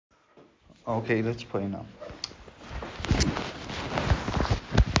Okay, let's pray now.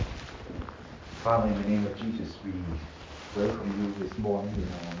 Father, in the name of Jesus, we welcome you this morning in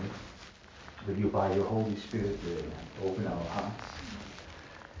our midst. Will you, by your Holy Spirit, open our hearts,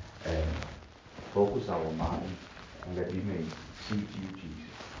 focus our mind, and that we may see you, Jesus.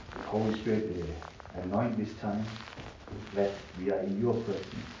 Holy Spirit, anoint this time that we are in your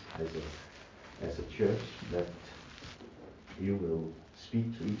presence as a church, that you will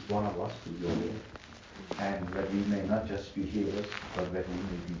speak to each one of us through your word, and that we may not just be hearers, but that we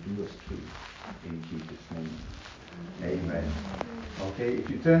may be doers too. In Jesus' name. Amen. Okay, if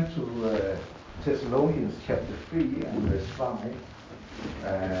you turn to Thessalonians chapter 3 and verse 5,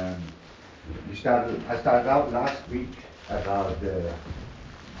 I started out last week about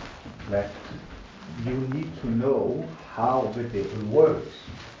that you need to know how the devil works.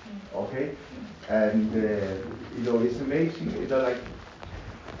 Okay? And, it's amazing. Like,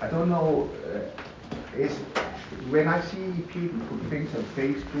 I don't know, when I see people put things on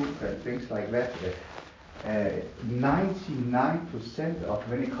Facebook and things like that, 99% of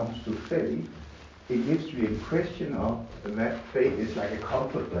when it comes to faith, it gives the impression of that faith is like a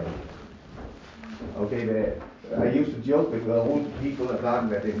comfort blanket. Okay, I used to joke with the old people about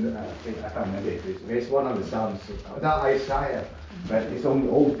that I can't remember it. There's one of the Psalms, not Isaiah, but it's only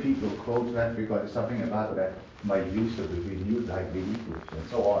old people quote that because it's something about that my youth will be renewed like the eagles and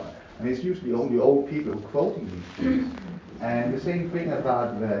so on. And it's usually only old people quoting these things. And the same thing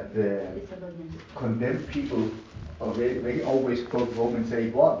about that condemned people, they always quote Romans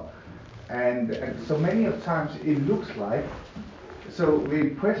 8:1. And so many of times it looks like, so the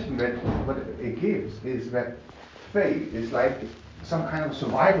impression that what it gives is that faith is like some kind of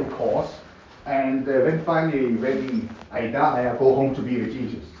survival course, and then finally when I die I go home to be with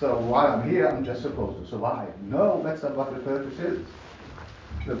Jesus. So while I'm here I'm just supposed to survive. No, that's not what the purpose is.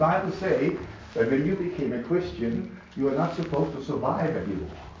 The Bible says that when you became a Christian, you are not supposed to survive anymore.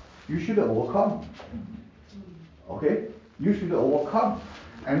 You should overcome. Okay? You should overcome.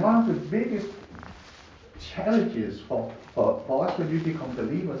 And one of the biggest challenges for us when you become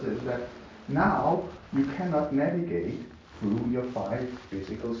believers is that now you cannot navigate through your 5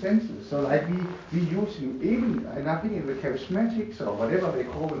 physical senses. So like we use, even, and I think in the charismatics or whatever they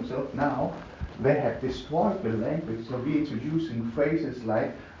call themselves now, they have destroyed the language. So we're introducing phrases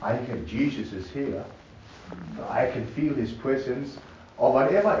like, Jesus is here, I can feel his presence, or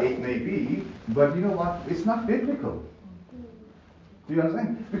whatever it may be, but you know what, it's not biblical. Do you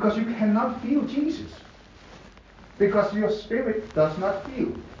understand? Because you cannot feel Jesus. Because your spirit does not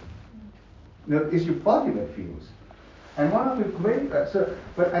feel. It's your body that feels. And one of the great, and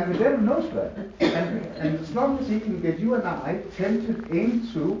the devil knows that. And as long as he can get you and I tempted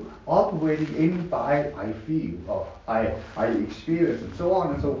into operating in by I feel, or I experience, and so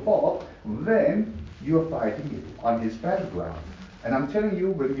on and so forth, then you're fighting on his battleground. And I'm telling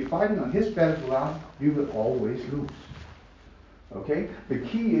you, when you're fighting on his battleground, you will always lose. Okay? The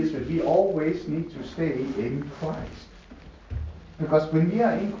key is that we always need to stay in Christ. Because when we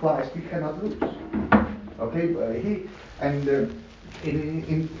are in Christ, we cannot lose. Okay?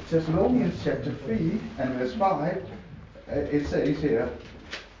 In Thessalonians chapter 3 and verse 5, it says here,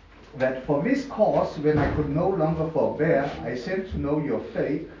 that for this cause, when I could no longer forbear, I sent to know your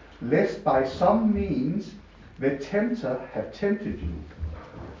faith, lest by some means the tempter have tempted you.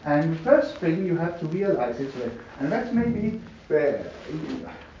 And the first thing you have to realize is that, and that's maybe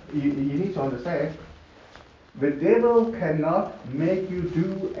you need to understand, the devil cannot make you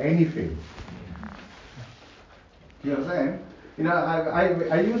do anything. Do you understand?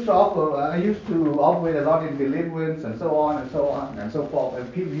 I used to operate a lot in deliverance and so on and so on and so forth.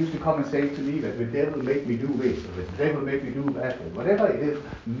 And people used to come and say to me that the devil make me do this, or the devil make me do that, or whatever it is.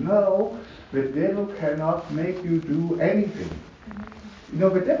 No, the devil cannot make you do anything. The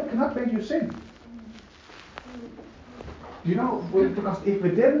devil cannot make you sin. Because if the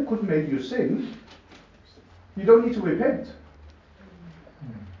devil could make you sin, you don't need to repent.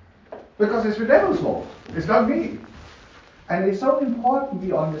 Because it's the devil's fault. It's not me. And it's so important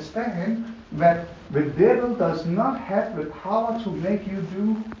we understand that the devil does not have the power to make you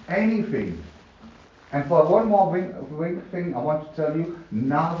do anything. And for one more thing I want to tell you,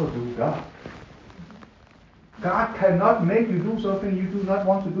 neither do God. God cannot make you do something you do not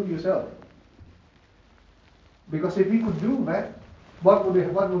want to do yourself. Because if he could do that, what would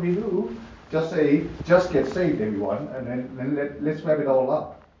he do? Just get saved, everyone, and then let's wrap it all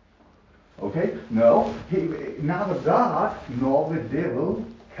up. Okay? No, neither God nor the devil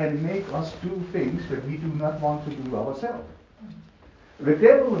can make us do things that we do not want to do ourselves. The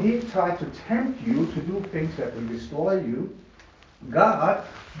devil, he tried to tempt you to do things that will destroy you. God,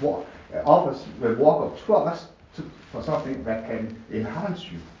 offers the walk of trust for something that can enhance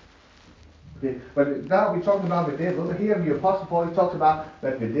you. Okay, but now we're talking about the devil. Here in the Apostle Paul, he talks about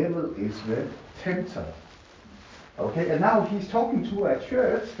that the devil is the tempter. Okay, and now he's talking to a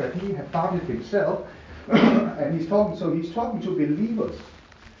church that he had founded himself, and he's talking to believers.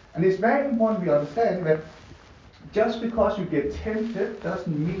 And it's very important we understand that just because you get tempted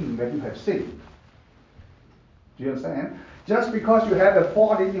doesn't mean that you have sinned. Do you understand? Just because you have a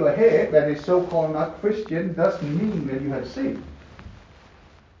thought in your head that is so-called not Christian doesn't mean that you have sinned.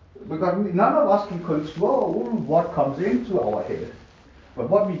 Because none of us can control what comes into our head. But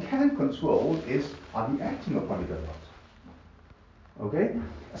what we can control is, are we acting upon it or not? Okay?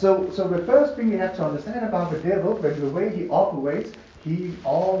 So the first thing you have to understand about the devil, that the way he operates, he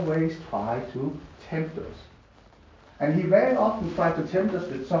always tries to tempt us. And he very often tries to tempt us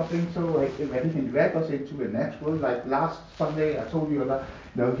with something so like that he can drag us into the natural. Like last Sunday I told you about,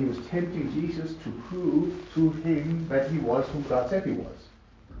 he was tempting Jesus to prove to him that he was who God said he was.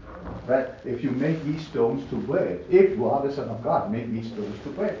 That if you make these stones to bread, if you are the Son of God, make these stones to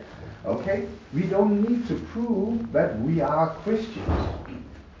bread. Okay? We don't need to prove that we are Christians.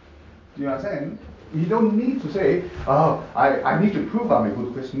 Do you understand? You don't need to say, I need to prove I'm a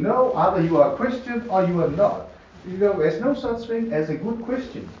good Christian. No, either you are a Christian or you are not. There's no such thing as a good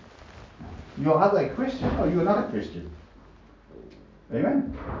Christian. You're either a Christian or you're not a Christian.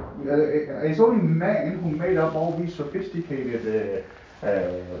 Amen? It's only man who made up all these sophisticated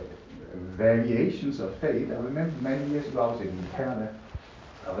variations of faith. I remember many years ago I was in Canada.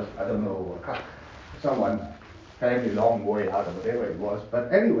 I don't know, someone family long way out or whatever it was.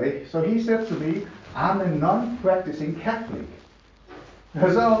 But anyway, so he said to me, I'm a non-practicing Catholic.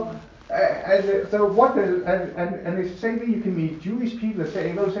 So it's the same thing. You can meet Jewish people that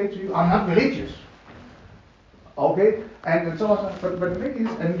they'll say to you, I'm not religious. Okay, and so on. But the thing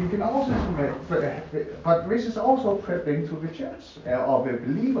is, and you can also, but this is also prepping to the church or the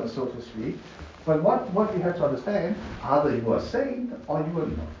believers, so to speak. But what you have to understand, either you are saved or you are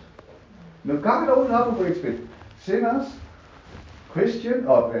not. Now, God only operates with sinners, Christian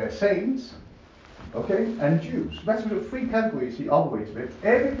or saints, okay, and Jews. That's the three categories he operates with.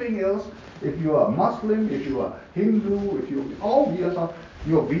 Everything else, if you are Muslim, if you are Hindu, if you all the others,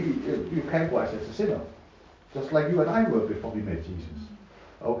 you're categorized as a sinner, just like you and I were before we met Jesus.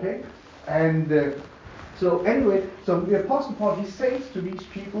 Okay, and so anyway, so the Apostle Paul, he says to these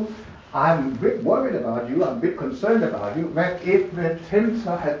people, I'm a bit worried about you, I'm a bit concerned about you, that if the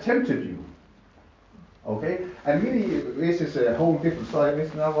tempter had tempted you. Okay, and really this is a whole different story. This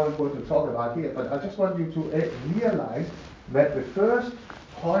is not what I'm going to talk about here, but I just want you to realize that the first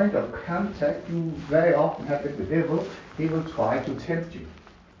point of contact you very often have with the devil, he will try to tempt you.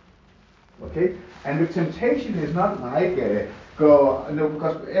 Okay, and the temptation is not like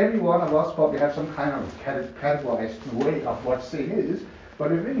because every one of us probably have some kind of categorized way of what sin is, but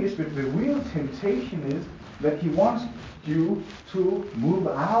the thing is that the real temptation is that he wants you to move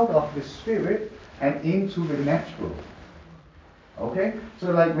out of the spirit and into the natural. Okay? So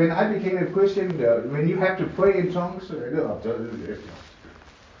like when I became a Christian, when you have to pray in tongues,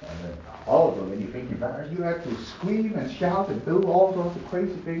 also when you think about it, you have to scream and shout and do all sorts of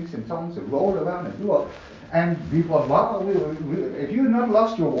crazy things in tongues and roll around and do all. And people, wow, if you had not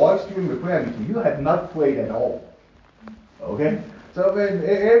lost your voice during the prayer meeting, you had not prayed at all. Okay? So when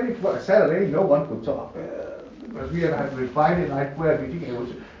every Saturday, no one could talk. Because we had the Friday night prayer meeting,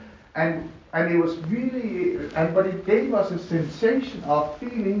 and it was really, but it gave us a sensation of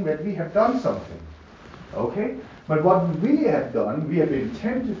feeling that we have done something. Okay? But what we really have done, we have been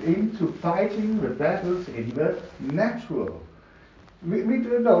tempted into fighting the battles in the natural. We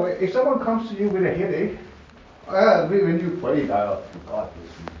don't know, if someone comes to you with a headache, when you pray, God bless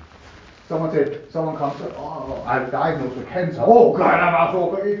you. Someone comes to, I'm diagnosed with cancer. Oh God, I'm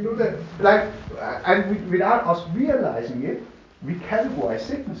so like, and without us realizing it, we categorize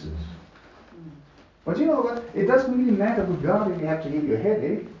sicknesses. But you know what? It doesn't really matter with God if you have to heal your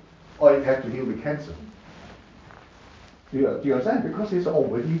headache or if you have to heal the cancer. Do you understand? Because it's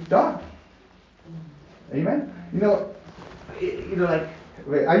already done. Amen? Like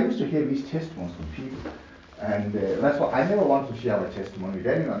I used to hear these testimonies from people, and that's why I never wanted to share my testimony with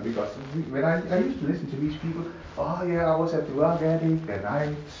anyone, because when I used to listen to these people, oh yeah, I was a drug addict and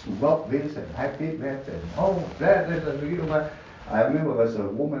I smoked this and I did that and that. I remember there was a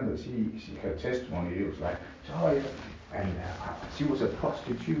woman that her testimony, it was like, oh yeah, and she was a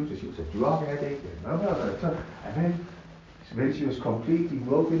prostitute, she was a drug addict, and then when she was completely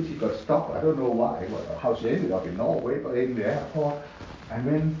broken, she got stuck, I don't know why, how she ended up in Norway, but in the airport, and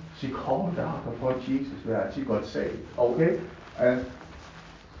then she called out upon Jesus and she got saved, okay? And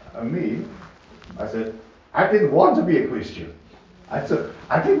me, I said, I didn't want to be a Christian. I said,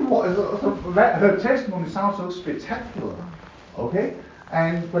 I didn't want, her testimony sounds so spectacular. Okay?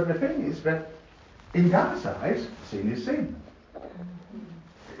 But the thing is that in God's eyes, sin is sin.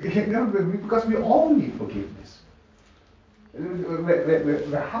 Because we all need forgiveness.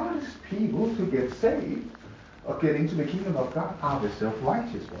 The hardest people to get saved or get into the kingdom of God are the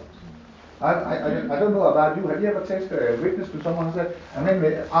self-righteous ones. I don't know about you. Have you ever tested a witness to someone and said, and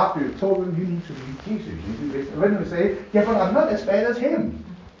then after you told them you need to be Jesus, you do this, and then they say, yeah, but I'm not as bad as him.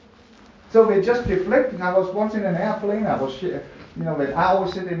 So they're just deflecting. I was once in an airplane. I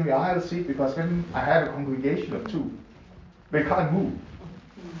always sit in the aisle seat because then I had a congregation of 2. They can't move.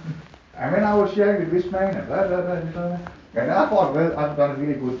 And when I was sharing with this man, and blah, blah, blah, blah, and I thought, well, I've done a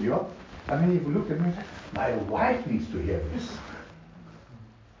really good job. And then he looked at me and said, my wife needs to hear this.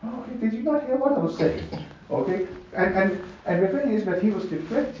 Okay, did you not hear what I was saying? Okay, and the thing is that he was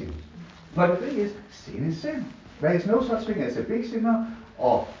deflecting. But the thing is, sin is sin. There is no such thing as a big sinner,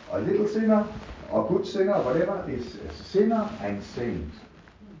 or a little sinner, or good sinner, or whatever. It's a sinner and saint.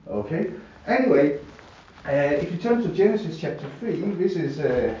 Okay? Anyway, if you turn to Genesis chapter 3, this is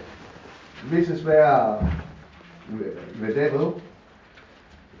where the devil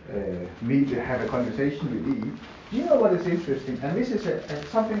have a conversation with Eve. Do you know what is interesting? And this is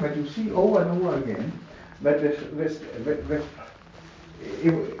something that you see over and over again. That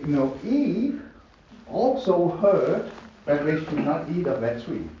Eve also heard that they should not eat of that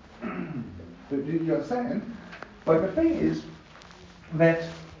tree. Do you understand? But the thing is that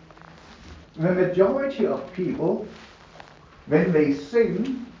the majority of people, when they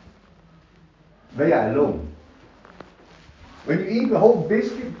sin, they are alone. When you eat the whole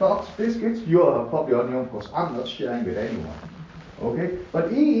biscuits, you are probably on your own, because I'm not sharing with anyone. Okay?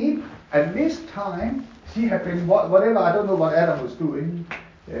 But Eve, at this time, she had been, whatever, I don't know what Adam was doing.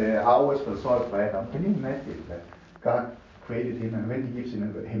 I always felt sorry for Adam. Can you imagine that God created him, and when he gives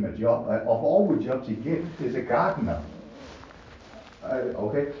him a job, of all the jobs he gives, he's a gardener.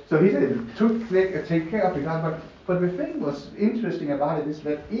 Okay? So he said, take care of the garden. But the thing was interesting about it is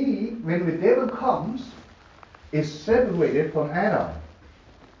that Eve, when the devil comes, is separated from Adam.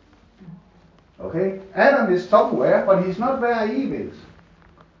 Okay? Adam is somewhere, but he's not where Eve is.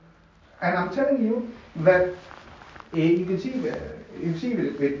 And I'm telling you that you can see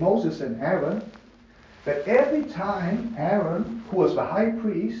with Moses and Aaron, that every time Aaron, who was the high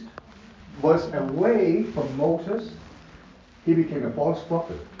priest, was away from Moses, he became a false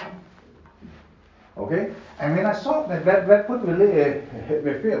prophet. Okay? And when I saw that put the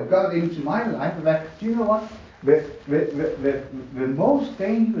fear of God into my life, that, do you know what? The most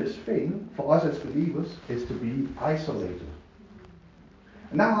dangerous thing for us as believers is to be isolated.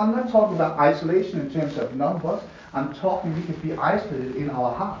 Now, I'm not talking about isolation in terms of numbers. I'm talking we can be isolated in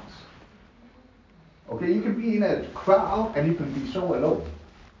our hearts. Okay? You can be in a crowd and you can be so alone.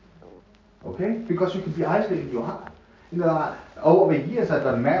 Okay? Because you can be isolated in your heart. Over the years I've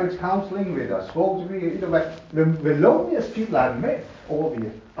done marriage counseling with us folks. The loneliest people I've met over the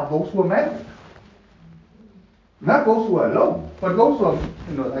years are those who are married. Not those who are alone, but those who are,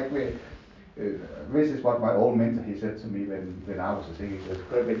 this is what my old mentor, he said to me when I was a single. He says,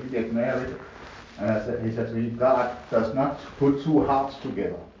 when you get married, and he said to me, God does not put 2 hearts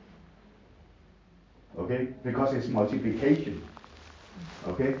together. Okay? Because it's multiplication.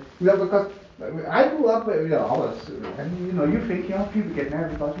 Okay? Because I grew up, I was, and you think, people get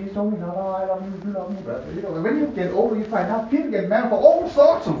married because he's told me, I love you, you love me, but when you get older, you find out people get married for all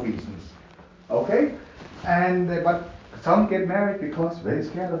sorts of reasons. Okay? And but some get married because they're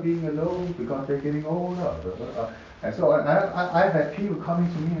scared of being alone, because they're getting older. And so I've had people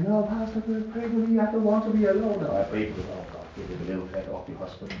coming to me and, Pastor, pray for me, I don't want to be alone. I pray for God, give it a little head off your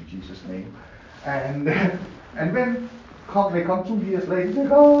husband in Jesus' name. And then they come 2 years later, they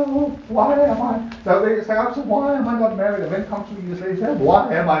go, why am I? So they say, why am I not married? And then come 2 years later, they say,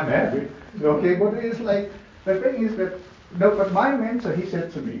 why am I married? Okay, but it's like, the thing is that, but my mentor, he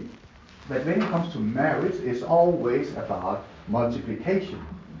said to me, that when it comes to marriage, it's always about multiplication.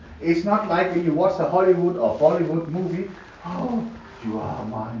 It's not like when you watch a Hollywood or Bollywood movie, you are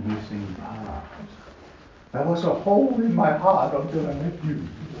my missing part. There was a hole in my heart until I met you.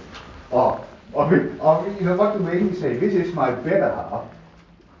 Or what do they say? This is my better half.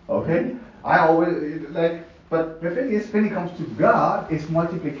 Okay? I always, but the thing is, when it comes to God, it's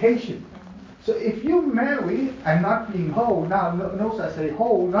multiplication. So if you marry and not being whole, now notice I say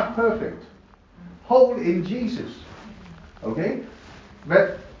whole, not perfect. Whole in Jesus. Okay?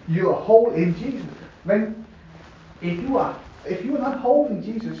 But you are whole in Jesus. If you are not whole in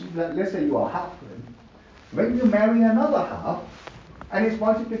Jesus, let's say you are half, when you marry another half, and it's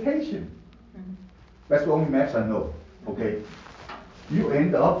multiplication. That's the only maths I know. Okay? You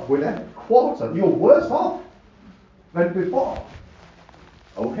end up with a quarter. You're worse off than before.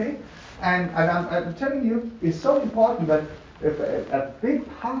 Okay? And I'm telling you, it's so important that a big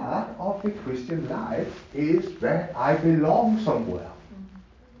part of the Christian life is that I belong somewhere.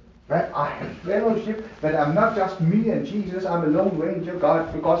 That I have fellowship, that I'm not just me and Jesus, I'm a lone ranger,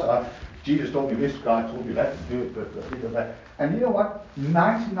 God, because Jesus told me this, God told me that, and you know what?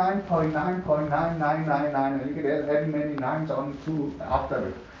 99.99999, and you can add as many nines on to after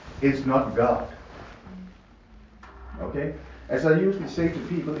it, is not God. Okay? As I usually say to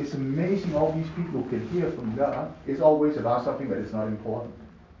people, it's amazing all these people who can hear from God. It's always about something that is not important.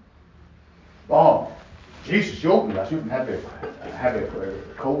 Oh, Jesus showed me I shouldn't have a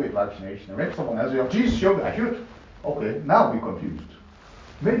COVID vaccination. And then someone else said, oh, Jesus showed me I should. Okay, now we're confused.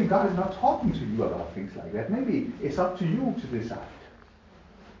 Maybe God is not talking to you about things like that. Maybe it's up to you to decide.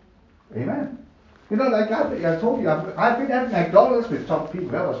 Amen. You know, like I told you, I've been at McDonald's with some people.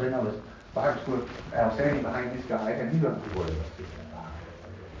 That was when I was Bible school. I was standing behind this guy, and he doesn't do whatever.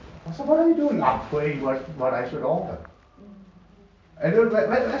 I said, what are you doing? I'm praying what I should order. And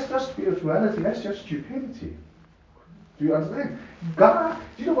that's not spirituality, that's just stupidity. Do you understand? God,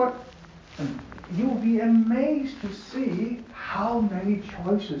 you know what? You'll be amazed to see how many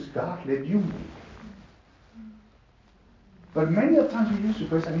choices God let you make. But many of times we use the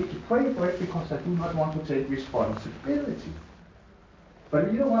phrase, I need to pray for it because I do not want to take responsibility.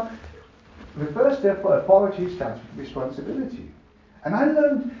 But you know what? The first step for authority starts with responsibility. And I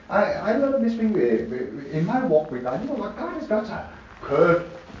learned this thing in my walk with God. You know what? God has got to, Kurt,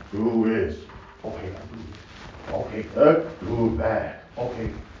 do this. Okay, I'll do this. Okay, Kurt, do that. Okay.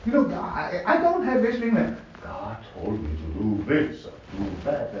 You know, I don't have this thing that God told me to do this or do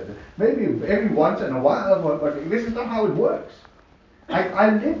that. Maybe every once in a while, but this is not how it works. I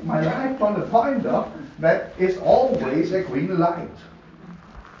live my life on the point of that it's always a green light.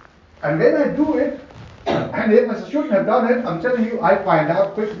 And when I do it, and if I shouldn't have done it, I'm telling you, I find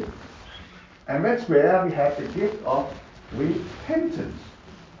out quickly. And that's where we have the gift of repentance.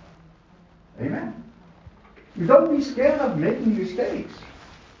 Amen? You don't be scared of making mistakes.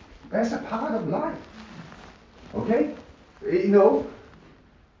 That's a part of life. Okay? You know,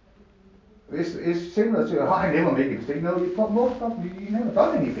 it's similar to, I never make a mistake. No, most of you never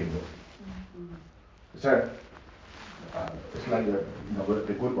done anything with it. So, it's like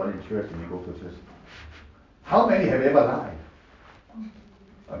the good one in church when you go to church. How many have ever lied?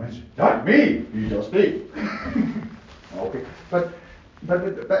 I mean, not me. You just did. Okay, but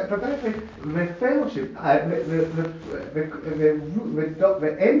the fellowship,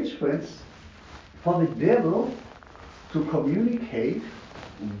 the entrance for the devil to communicate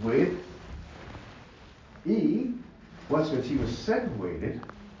with Eve was that he was separated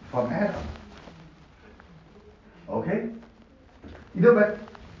from Adam. Okay? You know, but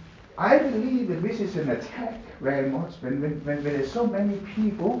I believe that this is an attack very much when there's so many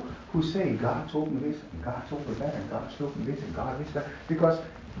people who say, God told me this, and God told me that, and God told me this, and God this, that. Because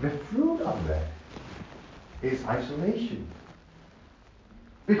the fruit of that is isolation.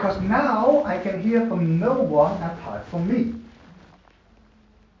 Because now I can hear from no one apart from me.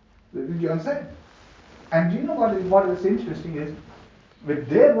 Did you understand? And do you know what is interesting is the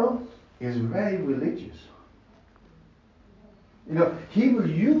devil is very religious. You know, he will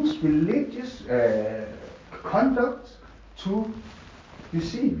use religious conduct to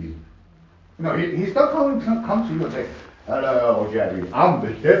deceive you. You know, he's not going to come to you and say, hello, Jerry, I'm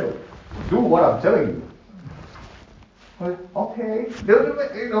the devil. Do what I'm telling you. Well, okay.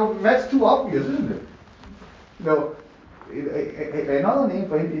 You know, that's too obvious, isn't it? You know, another name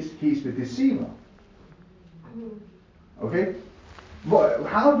for him is he's the deceiver. Okay? Well,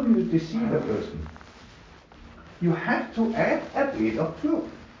 how do you deceive a person? You have to add a bit of truth.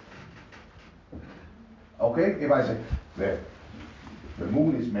 Okay? If I say, the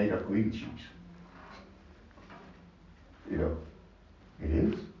moon is made of green cheese. You know, it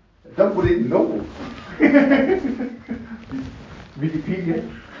is. Don't put it in novel. Wikipedia.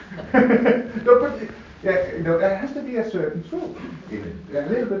 Don't put it, you know, there has to be a certain truth in it. A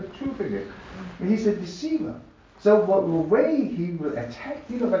little bit of truth in it. And he's a deceiver. So the way he will attack,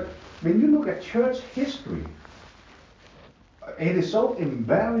 you know, but when you look at church history, it is so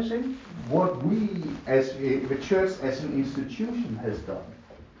embarrassing what we, as the church as an institution, has done.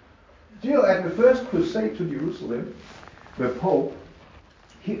 You know, at the first crusade to Jerusalem, the Pope,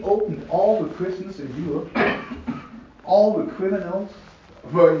 he opened all the prisons in Europe, all the criminals,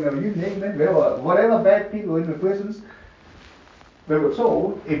 well, you know, you name it, there were whatever bad people in the prisons. They were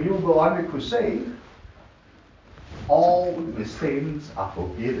told, if you go on the crusade, all the sins are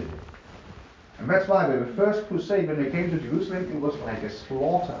forgiven. And that's why when the first crusade, when they came to Jerusalem, it was like a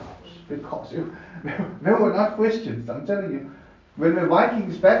slaughterhouse. Because they were not Christians, I'm telling you. When the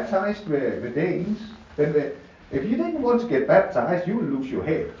Vikings baptized the Danes, if you didn't want to get baptized, you would lose your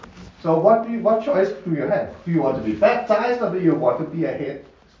head. So what choice do you have? Do you want to be baptized, or do you want to be a head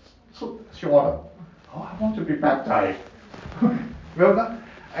shorter? Oh, I want to be baptized. Well, not,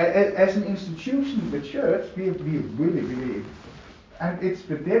 as an institution, the church, we really believe, and it's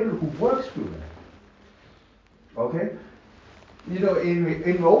the devil who works through that. Okay? You know,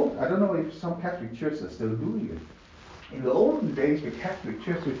 in old, I don't know if some Catholic churches are still doing it. In the olden days, the Catholic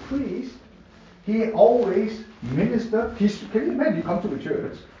Church, the priest, he always ministered. Can you imagine? You come to the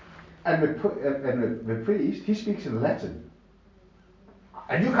church, and the priest, he speaks in Latin,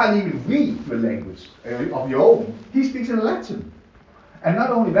 and you can't even read the language of your own. He speaks in Latin, and not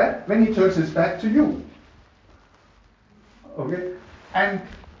only that, then he turns his back to you. Okay, and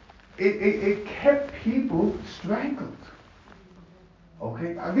it kept people strangled.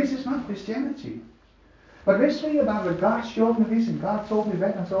 Okay, this is not Christianity. But this thing about that God showed me this and God told me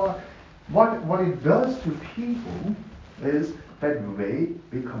that and so on, what it does to people is that they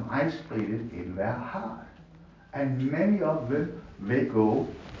become isolated in their heart. And many of them, they go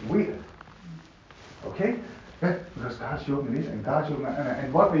weird. Okay? Because God showed me this and God showed me that.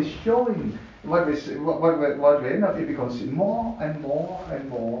 And what they're showing, what they end up, it becomes more and more and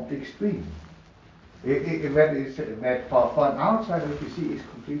more extreme. That for an outsider, you see, it's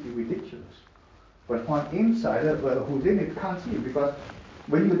completely ridiculous. But for an insider who's in it can't see it, because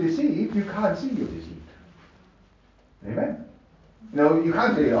when you're deceived, you can't see you're deceived. Amen? No, you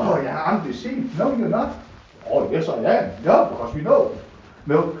can't say, oh yeah, I'm deceived. No, you're not. Oh yes, I am. No, because we know.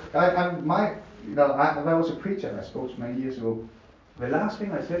 No, there was a preacher I spoke to many years ago. The last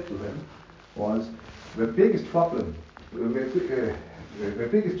thing I said to him was, the biggest problem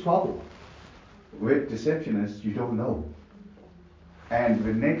with deception is you don't know. And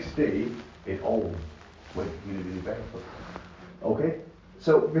the next day, it all went really, really bad. Okay?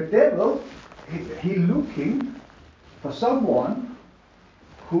 So the devil, he's looking for someone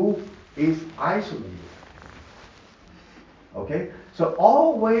who is isolated. Okay? So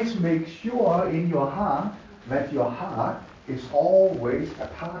always make sure in your heart that your heart is always a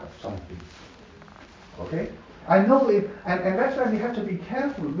part of something. Okay? I know it, and that's why we have to be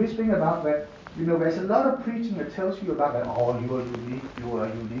careful. This thing about that, you know, there's a lot of preaching that tells you about that, oh, you are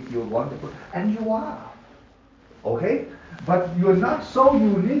unique, you're wonderful, and you are. Okay? But you're not so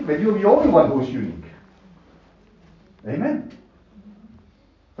unique that you're the only one who's unique. Amen?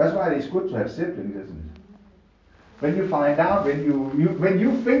 That's why it's good to have siblings, isn't it? When you find out, when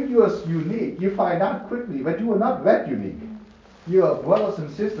you think you're unique, you find out quickly that you are not that unique. Your brothers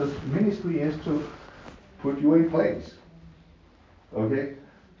and sisters' ministry is to put you in place. Okay?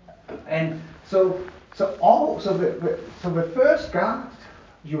 And so the first guard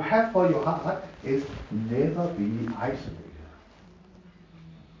you have for your heart is never be isolated.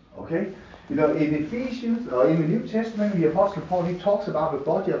 Okay? You know, in Ephesians, or in the New Testament, the Apostle Paul, he talks about the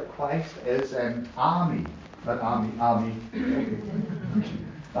body of Christ as an army. Not army. Okay.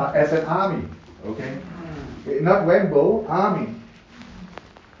 As an army. Okay? Not rainbow, army.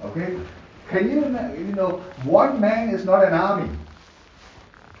 Okay? Can you know, one man is not an army.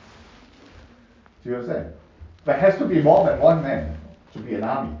 Do you understand? There has to be more than one man to be an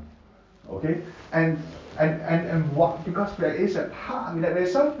army. Okay? And what, because there is a part,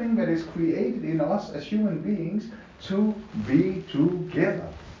 there's something that is created in us as human beings to be together.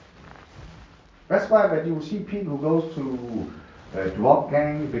 That's why that you see people who goes to drug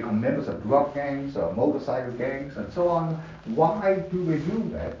gangs, become members of drug gangs or motorcycle gangs and so on. Why do they do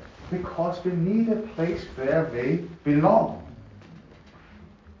that? Because they need a place where they belong.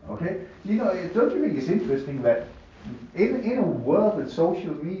 Okay? You know, don't you think it's interesting that in a world with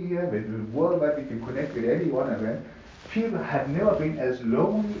social media, with a world where we can connect with anyone and then, people have never been as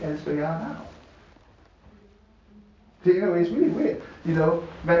lonely as they are now. So, you know, it's really weird, you know,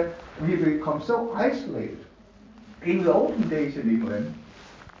 that we become so isolated. In the olden days in England,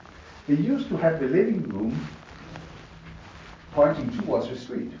 they used to have the living room pointing towards the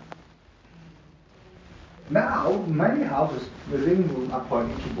street. Now, many houses, the living room are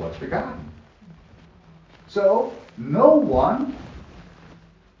pointing towards the garden. So, no one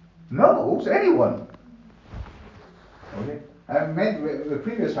knows anyone. Okay? And the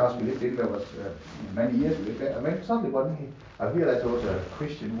previous house we lived in, there was many years we lived there, and then suddenly one day, I realized there was a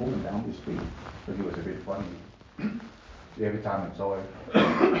Christian woman down the street, but it was a bit funny. Every time I saw her,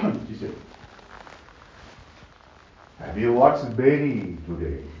 she said, "Have you watched Benny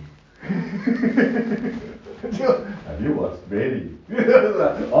today?" Have you watched Benny?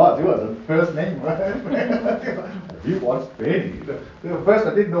 Oh, it was the first name, right? Have you watched Benny? First,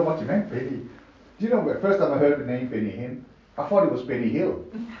 I didn't know what you meant, Benny. Do you know, the first time I heard the name Benny Hinn, I thought it was Benny Hill.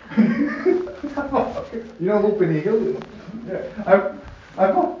 You know who Benny Hill is? Yeah.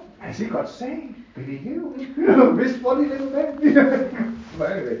 I thought, has he got saved? Benny Hill? This funny little man?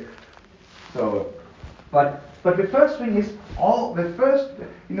 But anyway, so, but the first thing is,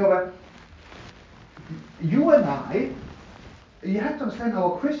 you and I, you have to understand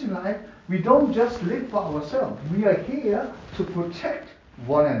our Christian life, we don't just live for ourselves. We are here to protect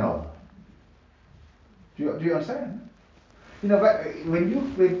one another. Do you understand? When you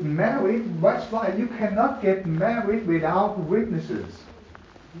get married, that's why you cannot get married without witnesses.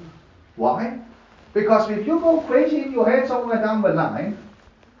 Why? Because if you go crazy in your head somewhere down the line,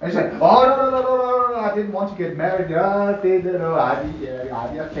 and you say, oh, no, I didn't want to get married, I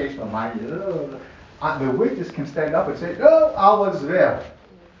just changed my mind. And the witness can stand up and say, no, I was there.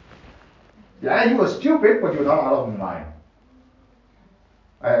 Yeah, you were stupid, but you're not out of my mind.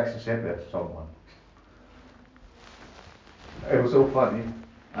 I actually said that to someone. It was so funny.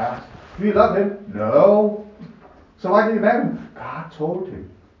 I asked, do you love him? No. So why did you marry him? God told him.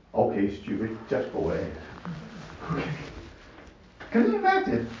 Okay, stupid, just go ahead. Okay. Can you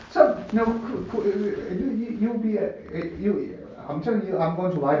imagine? So, I'm telling you, I'm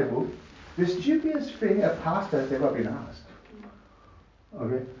going to write a book. The stupidest thing a pastor has ever been asked.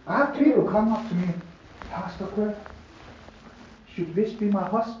 Okay? I have people come up to me, Pastor Greg, should this be my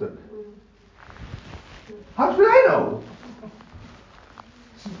husband? How should I know?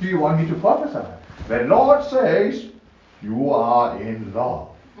 Do you want me to prophesy? The Lord says, you are in love.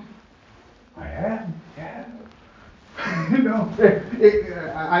 I am, yeah.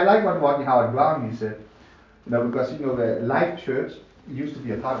 I like what Howard Brown said. Because the Life Church used to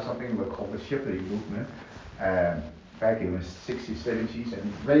be a part of something called the Shepherding Movement back in the 60s, 70s,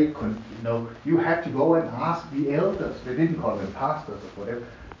 and they you had to go and ask the elders. They didn't call them pastors or whatever,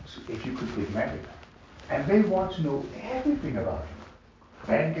 if you could get married. And they want to know everything about you.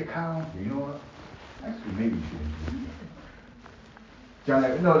 Bank account, actually maybe you shouldn't. John,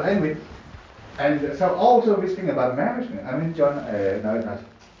 anyway. And so also this thing about marriage, John,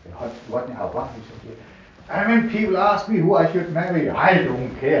 I mean, people ask me who I should marry. I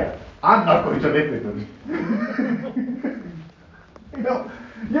don't care. I'm not going to live with them.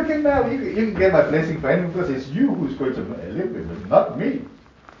 You can marry, you can get my blessing for anyone because it's you who's going to live with them, not me.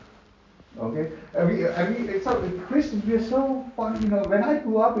 Okay? So Christians, we are so funny. When I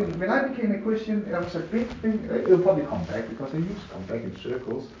grew up, when I became a Christian, it was a big thing. It'll probably come back because it used to come back in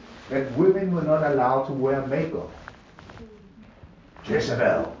circles. That women were not allowed to wear makeup.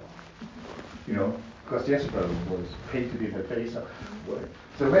 Jezebel. Because Jezebel was painted in her face.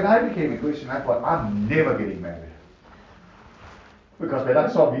 So when I became a Christian, I thought, I'm never getting married. Because when I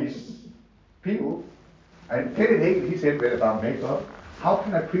saw these people, and Kenneth Hagin, he said well about makeup, how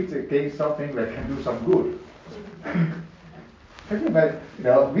can I preach against something that can do some good? Can you imagine?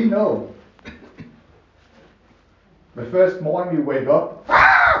 We know. The first morning you wake up,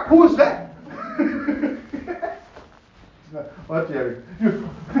 who is that? What, Jerry?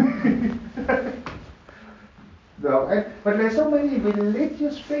 No, but there's so many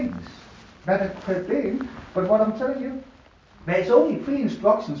religious things that are crept in. But what I'm telling you, there's only 3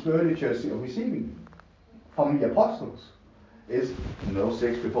 instructions the early church are receiving from the apostles. Is no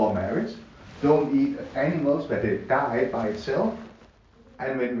sex before marriage, don't eat animals that they die by itself,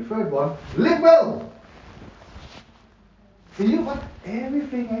 and then the third one, live well. And you know what?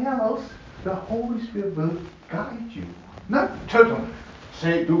 Everything else, the Holy Spirit will guide you. Not total.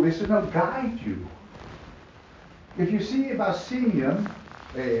 Say, do this, no, guide you. If you see about Simeon,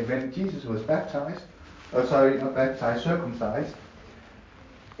 when Jesus was baptized, not baptized, circumcised,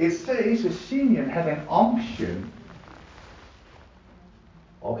 it says that Simeon had an unction.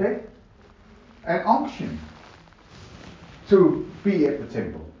 Okay? An unction to be at the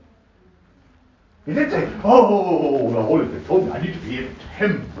temple. He didn't say, oh, the Holy Spirit told me I need to be in the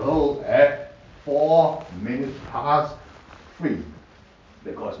temple at 4 minutes past 3.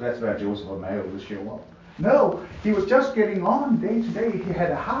 Because that's where Joseph and Mary will show up. No, he was just getting on day to day. He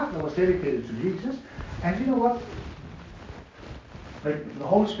had a heart that was dedicated to Jesus. And you know what? The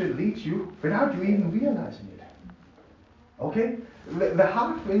Holy Spirit leads you without you even realizing it. Okay? The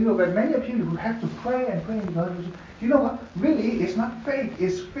heart, that many of you who have to pray and pray and God, you know what? Really, it's not faith,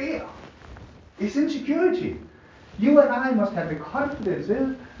 it's fear. It's insecurity. You and I must have the confidence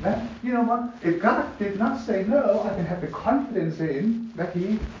in that, if God did not say no, I can have the confidence in that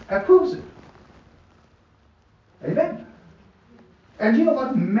He approves it. Amen? And you know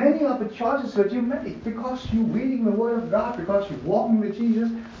what? Many of the choices that you make, because you're reading the Word of God, because you're walking with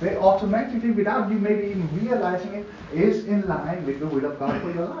Jesus, they automatically, without you maybe even realizing it, is in line with the will of God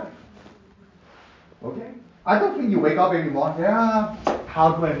for your life. Okay? I don't think you wake up every morning,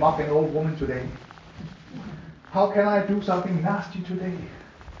 how do I mock an old woman today? How can I do something nasty today?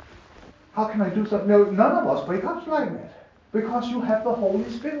 How can I do something? No, none of us wake up like that. Because you have the Holy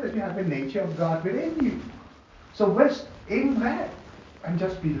Spirit, you have the nature of God within you. So rest in that and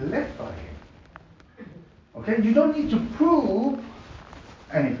just be led by Him. Okay? You don't need to prove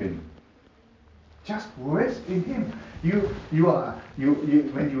anything. Just rest in Him.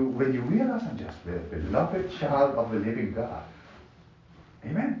 When you realize I'm just the beloved child of the living God.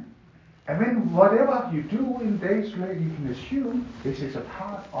 Amen. And then whatever you do in days later, you can assume this is a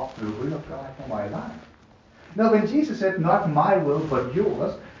part of the will of God for my life. Now, when Jesus said, "Not my will, but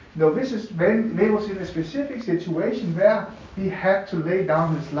yours," this is when he was in a specific situation where he had to lay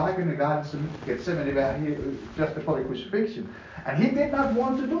down his life in the Garden of Gethsemane, where just before the crucifixion, and he did not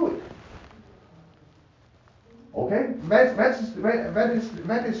want to do it. Okay, that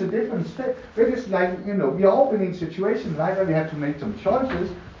is a different step. That is like, we are often in situations like that we have to make some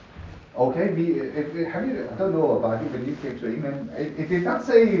choices. Okay, I don't know about you when you came to England. It did not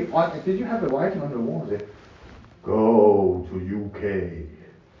say. Did you have a writing on the wall that go to UK?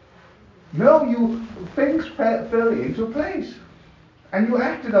 No, things fell into place, and you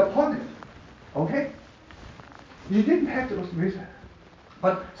acted upon it. Okay, you didn't have to visit.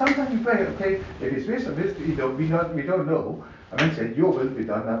 But sometimes you pray, okay, if it's this or this, we don't know. And then say, your will be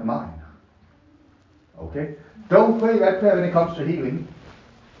done, not mine. Okay? Don't pray that prayer when it comes to healing,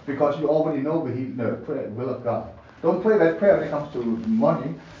 because you already know the will of God. Don't pray that prayer when it comes to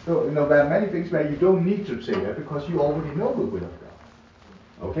money. So, there are many things where you don't need to say that, because you already know the will of God.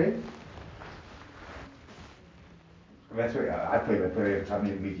 Okay? That's why I pray that prayer every time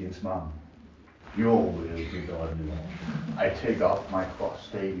I meet Jens' mom. Your will be done, Lord. I take up my cross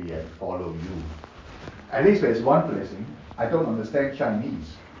daily and follow you. At least there's one blessing. I don't understand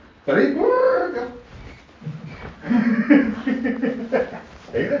Chinese. But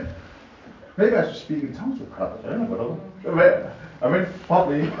maybe I should speak in tongues with her. I mean,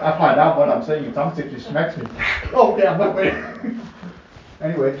 probably I find out what I'm saying in tongues if she smacks me. Okay, I'm not waiting.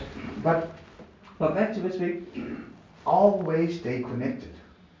 Anyway, but back to this thing. Always stay connected.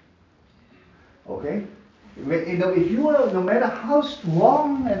 Okay? If you are, no matter how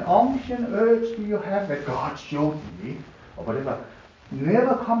strong an unction urge do you have that God showed me, or whatever,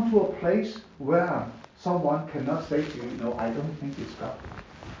 never come to a place where someone cannot say to you, I don't think it's God.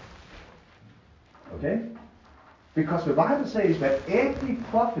 Okay? Because the Bible says that every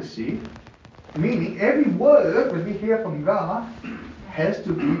prophecy, meaning every word that we hear from God, has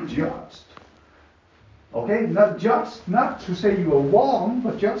to be judged. Okay? Not to say you are wrong,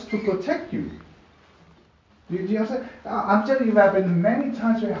 but just to protect you. Do you understand? I'm telling you, there have been many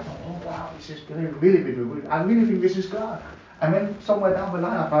times where I thought, oh wow, this is really, I really think this is God. And then somewhere down the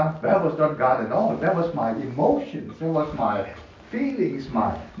line I found that was not God at all. That was my emotions, that was my feelings,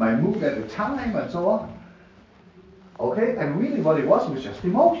 my mood at the time, and so on. Okay? And really what it was just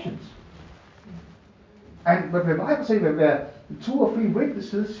emotions. But the Bible says that where 2 or 3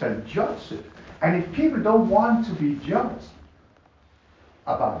 witnesses shall judge it. And if people don't want to be judged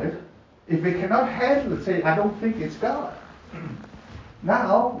about it, if they cannot handle it, say, I don't think it's God.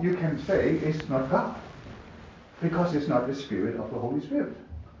 Now you can say it's not God. Because it's not the Spirit of the Holy Spirit.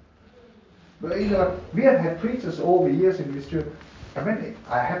 But we have had preachers over the years in this church. I mean,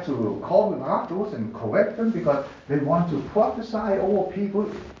 I had to call them afterwards and correct them because they want to prophesy over people,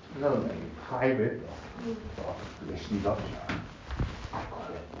 private, or listening up. I got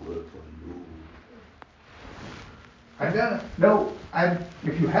a word for you. And then, and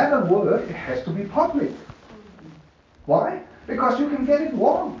if you have a word, it has to be public. Why? Because you can get it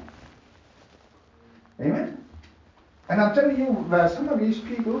wrong. Amen? And I'm telling you, there are some of these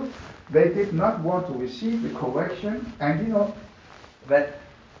people, they did not want to receive the correction, and that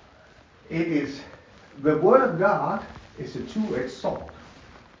it is, the Word of God is a two-edged sword,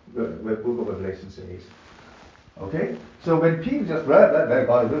 the book of Revelation says. Okay? So when people just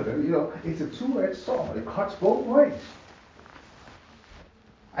it's a two-edged sword. It cuts both ways.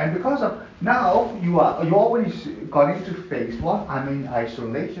 And because of now you already got into phase 1. I'm in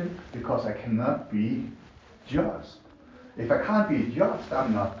isolation because I cannot be judged. If I can't be judged,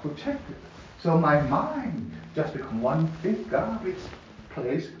 I'm not protected. So my mind just becomes one big garbage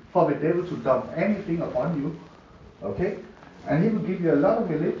place for the devil to dump anything upon you. Okay? And he will give you a lot of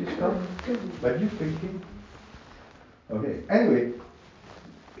religious stuff that you're thinking. Okay, anyway,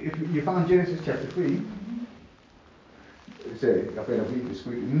 if you found Genesis chapter 3, say, I better be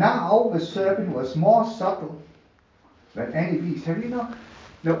discreet. Now the serpent was more subtle than any beast. Have you know?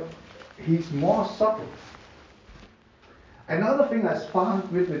 No, he's more subtle. Another thing I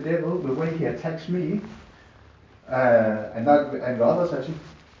found with the devil, the way he attacks me, and others actually,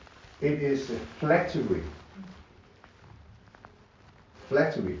 it is flattery.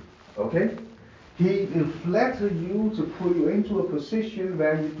 Flattery, okay? He will flatter you to put you into a position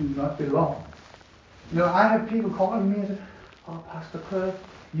where you do not belong. You know, I have people calling me and say, "Oh, Pastor Kirk,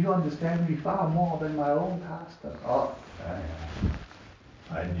 you understand me far more than my own pastor." Oh,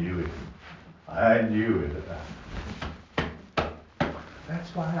 I knew it. I knew it.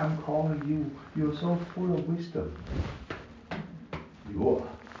 That's why I'm calling you. You're so full of wisdom. You are.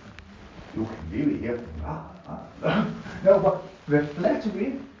 You can really hear from God. No, but the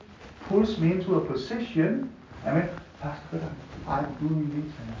flattery pulls me into a position. I mean, Pastor, I'm doing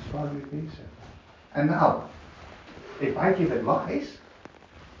this and I'm struggling with this. And now, if I give advice,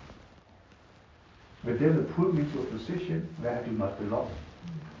 the devil put me into a position where I do not belong.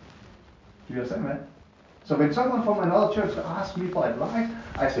 Do you understand that? So when someone from another church asks me for advice,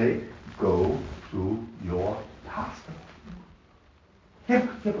 I say, go to your pastor. Yeah,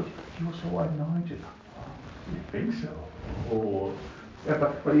 but you're so anointed. Oh, you think so? Oh. Yeah,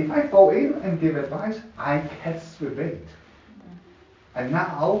 but if I go in and give advice, I catch the bait. And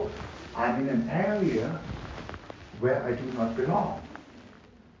now I'm in an area where I do not belong.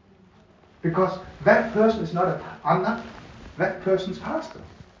 Because that person is I'm not that person's pastor.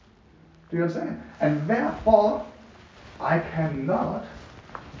 Do you understand? And therefore, I cannot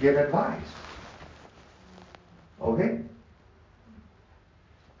give advice. Okay?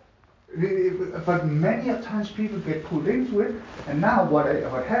 But many of times people get pulled into it, and now what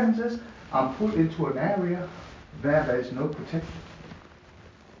happens is I'm pulled into an area where there is no protection.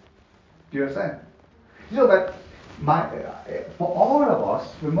 Do you understand? You know that for all of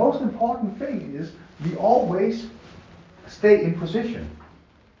us, the most important thing is we always stay in position.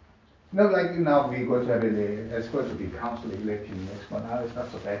 You know, like now we're going to have it's going to be council election next month. Now it's not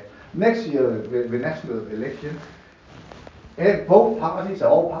so bad. Next year, the national election. Both parties,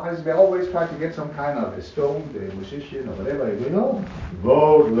 all parties, they always try to get some kind of a stoned musician or whatever.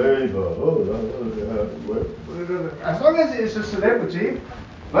 Vote Labour. As long as it's a celebrity,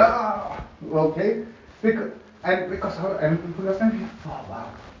 well, okay. Because then, oh wow,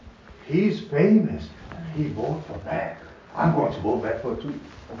 he's famous and he voted for that. I'm going to vote that for too.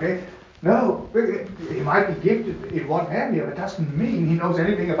 Okay? No, he might be gifted in one area, but it doesn't mean he knows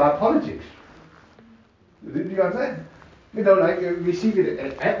anything about politics. Do you understand? You know, like we see with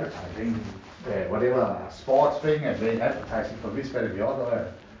advertising, whatever sports thing, and they advertising for this, that, and the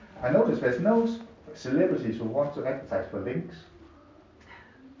other. I noticed there's no celebrities who want to advertise for links.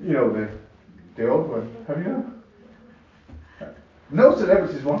 You know, the old one. Have you know? No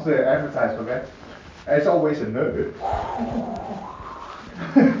celebrities want to advertise for that. It's always a nerd.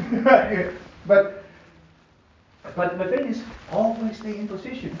 but the thing is, always stay in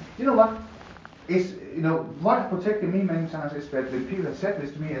position. You know what? What protected me many times is that the people that said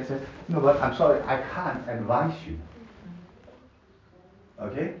this to me and said, you know what, I'm sorry, I can't advise you.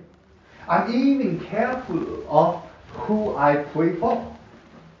 Okay? I'm even careful of who I pray for.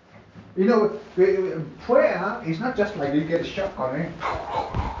 You know, prayer is not just like you get a shotgun in.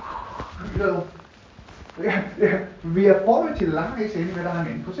 You know, the authority lies in that I'm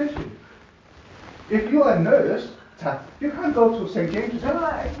in position. If you are a nurse, you can't go to St. James and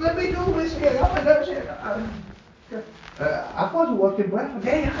say, let me do this here, I'm a nurse here. I thought you worked in Bradford.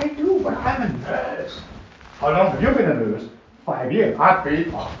 Yeah, I do, but I'm a nurse. How long have you been a nurse? 5 years. I've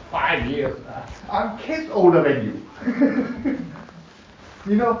been 5 years. I'm kids older than you.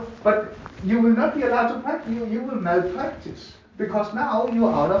 You know, but you will not be allowed to practice. You will malpractice because now you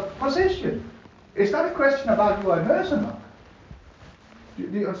are out of position. It's not a question about you are a nurse or not. Do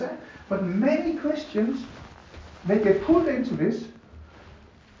you understand? But many Christians, they get pulled into this.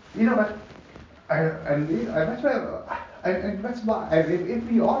 You know what? That's why, if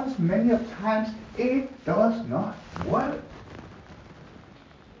we are honest, many of times it does not work.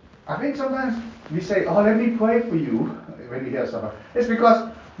 I think sometimes we say, "Oh, let me pray for you," when we hear someone. It's because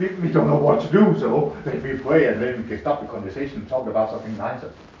we don't know what to do, so let me pray, and then we can stop the conversation and talk about something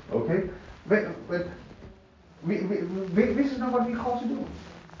nicer. Okay? But this is not what we call to do.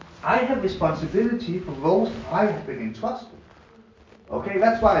 I have responsibility for those I have been entrusted. Okay,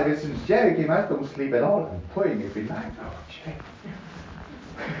 that's why since Jerry came, I don't sleep at all. I'm praying every night. Oh, Jerry.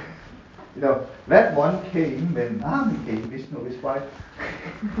 You know, that one came when Army came, Vishnu, his wife.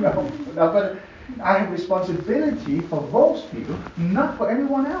 no, but I have responsibility for those people, not for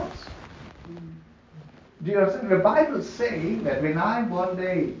anyone else. Do you understand? The Bible is saying that when I'm one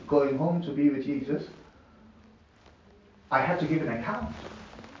day going home to be with Jesus, I have to give an account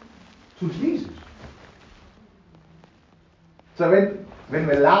to Jesus. So when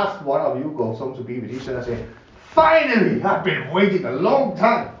the last one of you goes home to be with Jesus, I say, finally, I've been waiting a long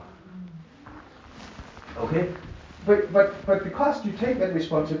time. Okay? But because you take that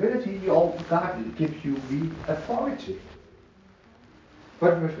responsibility, God gives you the authority.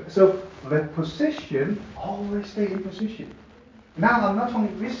 So the position, always stay in position. Now I'm not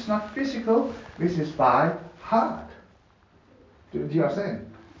talking, this is not physical, this is by heart. Do you understand?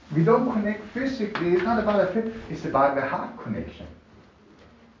 We don't connect physically, it's not about a fit, it's about the heart connection.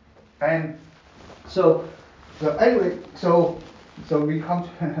 And so anyway, so we come to,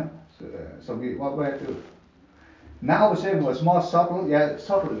 what we have to do? Now the saying was more subtle,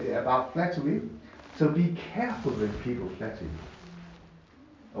 subtly about flattery. So be careful when people flatter you.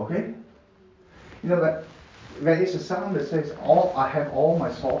 Okay? You know that there is a psalm that says, I have all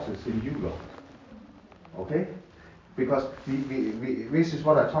my sources in you, Lord. Okay? Because this is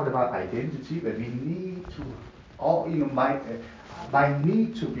what I talked about identity, that we need to, my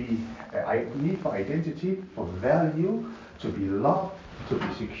need to be, I need for identity, for value, to be loved, to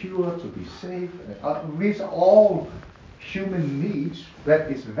be secure, to be safe. These are all human needs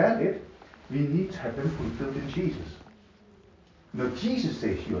that is valid. We need to have them fulfilled in Jesus. No, Jesus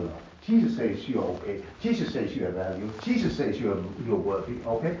says you're loved. Jesus says you're okay. Jesus says you have value. Jesus says you're worthy.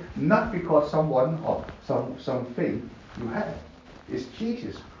 Okay, not because someone or something you have. It's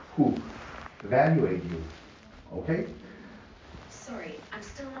Jesus who evaluates you. Okay. Sorry, I'm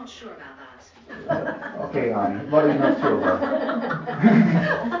still not sure about that. Okay, Arnie, what are you not sure about?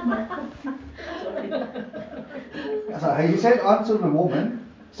 So he said unto the woman.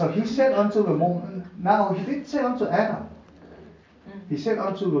 So he said unto the woman. Now he didn't say unto Adam. He said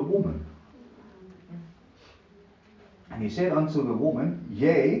unto the woman. And he said unto the woman,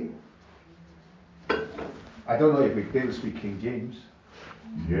 yea. I don't know if we did speak King James.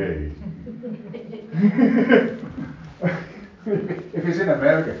 Yea. If it's in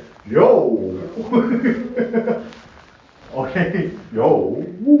America, yo. Okay, yo.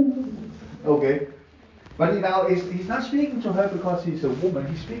 Okay. But now he's not speaking to her because he's a woman.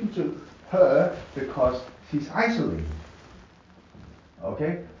 He's speaking to her because she's isolated.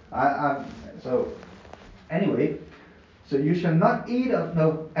 Okay? So, anyway, so you shall not eat of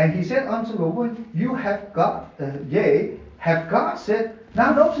no. And he said unto the woman, you have God, yea, have God said.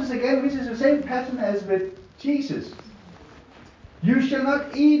 Now notice again, this is the same pattern as with Jesus. You shall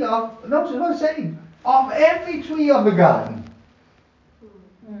not eat of, notice what it's saying, of every tree of the garden.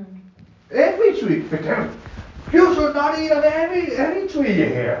 Every tree. You should not eat of every tree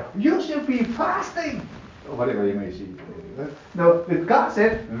here. You should be fasting. Or whatever you may see. No, God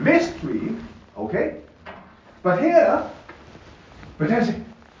said this tree, okay? But then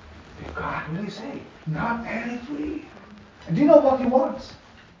God really say, not any tree. And do you know what he wants?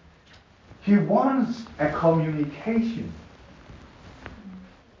 He wants a communication.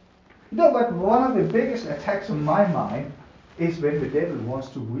 You know what? One of the biggest attacks on my mind is when the devil wants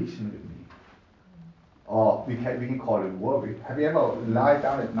to reason with me. Or we can call it worry. Have you ever lied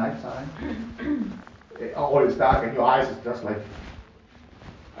down at night time? All is dark and your eyes is just like,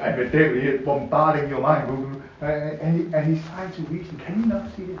 and the devil is bombarding your mind. And he's trying to reason. Can you not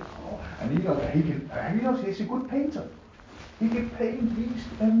see it? Oh, and you know that he can. And you know he's a good painter. He can paint these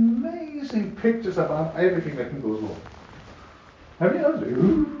amazing pictures about everything that can go wrong. Have you noticed?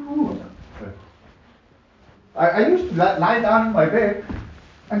 I used to lie down in my bed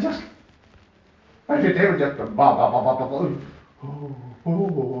and just, and the devil just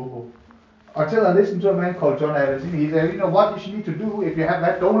until I listened to a man called John Evans. He said, you know what you need to do if you have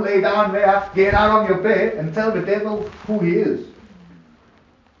that, don't lay down there, get out of your bed and tell the devil who he is.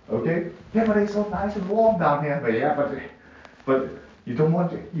 Okay? Yeah, but it's so nice and warm down here. But yeah, but you don't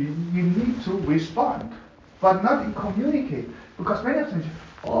want it. You need to respond, but not in communicate. Because many of them say,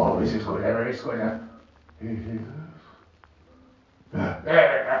 oh, this is whatever it's going to.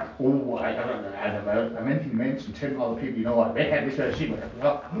 Oh, I mentioned 10 other people, you know what, they had this very secret.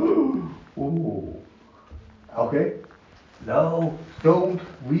 Oh, okay? No, don't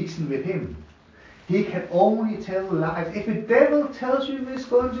reason with him. He can only tell lies. If the devil tells you it's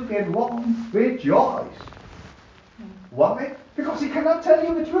going to get wrong, rejoice. Why? Because he cannot tell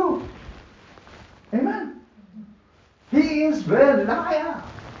you the truth. Amen? He is the liar.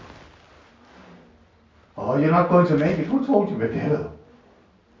 Oh, you're not going to make it. Who told you? The devil.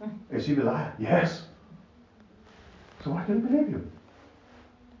 Is he the liar? Yes. So why do you believe him?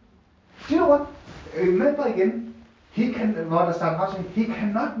 Do you know what? Remember again, he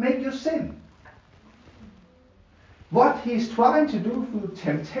cannot make you sin. What he's trying to do through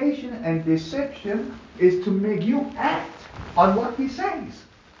temptation and deception is to make you act on what he says.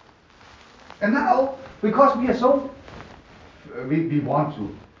 And now, because we are so, we want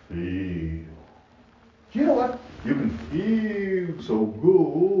to feel. Do you know what? You can feel so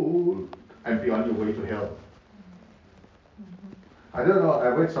good and be on your way to hell. I don't know, I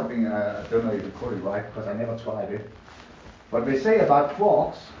read something, I don't know if you quote it right, because I never tried it. But they say about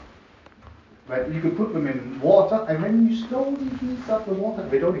frogs, that you can put them in water, and when you slowly heat up the water,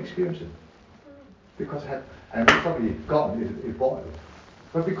 they don't experience it. Because and it's probably gone, it boiled.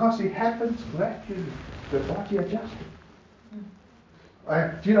 But because it happens gradually, the body adjusted.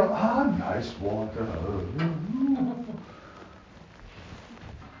 You know, nice water.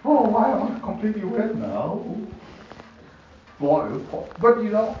 Oh, why am I completely wet now? Boiled. But you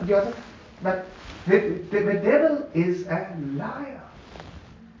know, but the devil is a liar.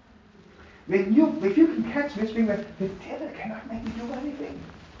 If you can catch this thing, that the devil cannot make you do anything.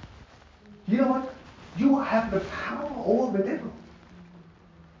 You know what? You have the power over the devil.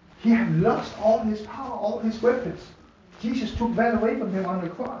 He had lost all his power, all his weapons. Jesus took that away from him on the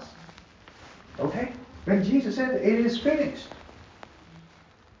cross. Okay? When Jesus said, it is finished.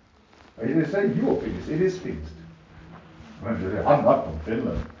 He didn't say, you are finished. It is finished. I'm not from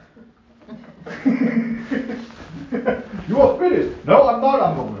Finland. You are finished. No, I'm not.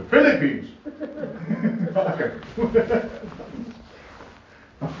 I'm from the Philippines. Okay.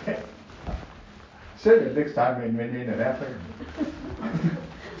 Okay. Say it next time when you're in an airplane.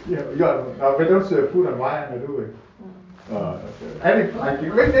 Yeah, we don't serve food and wine, do we? Next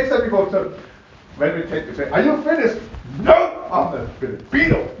time we go to, when we take the plane, are you finished? No, I'm the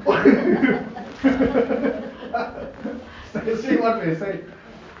Filipino. See what they say.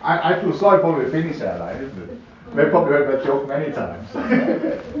 I feel sorry for the Finnish airline, isn't it? They probably heard that joke many times.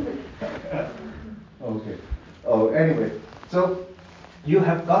 Okay. Oh, anyway, so you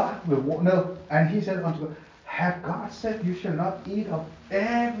have God and he said unto God, have God said you shall not eat of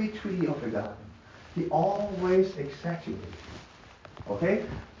every tree of the garden? He always exaggerates. Okay?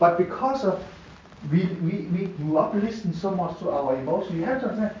 But because of we grew up listening so much to our emotions, you have to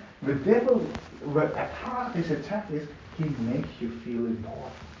understand the devil, a part of his attack is he makes you feel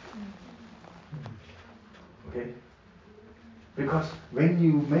important. Okay? Because when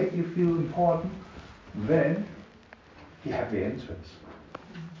you make you feel important, then you have the entrance.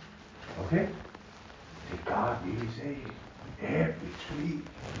 Okay? Did God really say every tree?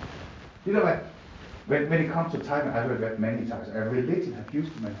 You know what? When it comes to time, I've heard that many times. Religion have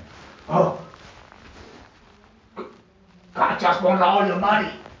used them. Oh, God just wants all your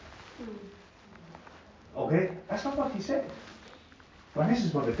money. Okay? That's not what he said. But this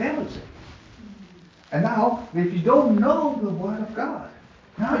is what the devil said. And now, if you don't know the Word of God,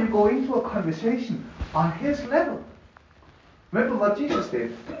 now you go into a conversation on his level. Remember what Jesus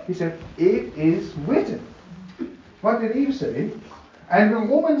did? He said, it is written. What did Eve say? And the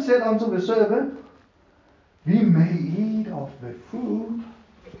woman said unto the servant, we may eat of the fruit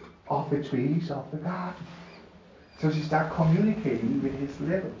of the trees of the garden. So she started communicating with his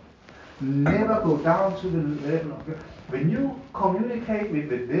level. Never go down to the level of God. When you communicate with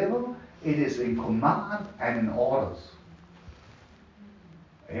the devil, it is in command and in orders.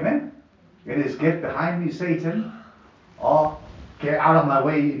 Amen? It is get behind me, Satan, or get out of my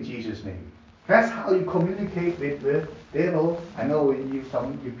way in Jesus' name. That's how you communicate with the devil. I know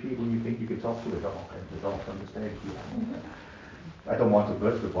some of you people, you think you can talk to the dog, and the dog understands you. I don't want to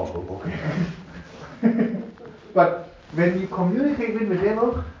burst the bubble, okay? But when you communicate with the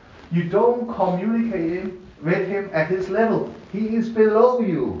devil, you don't communicate with him at his level. He is below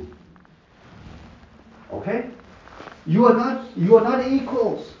you. Okay? You are not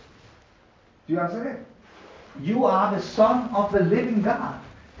equals. Do you understand? You are the son of the living God.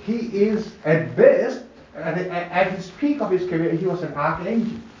 He is at best, at his peak of his career, he was an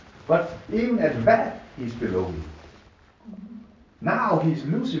archangel. But even at that, he's below you. Now he's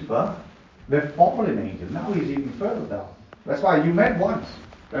Lucifer, the fallen angel. Now he's even further down. That's why you met once.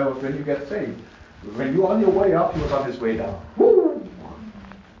 That was when you get saved. When you're on your way up, he was on his way down. Woo!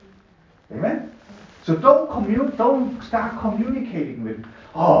 Amen? So don't start communicating with,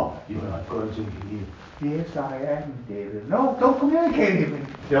 oh, you're not going to believe. Yes, I am, David. No, don't communicate with him.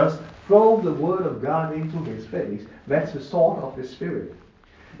 Just throw the word of God into his face. That's the sword of the Spirit.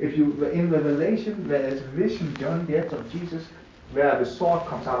 If you, in Revelation, there is vision, John gets of Jesus, where the sword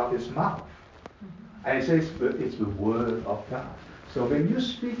comes out of his mouth. And it says it's the word of God. So when you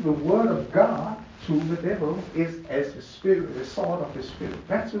speak the word of God to the devil, is as the Spirit, the sword of the Spirit.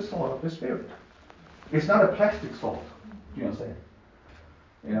 That's the sword of the Spirit. It's not a plastic sword. Do you understand?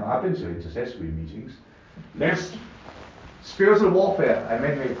 You know, I've been to intercessory meetings. Let's spiritual warfare, and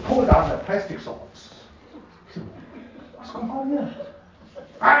when they pull down the plastic swords. What's going on here?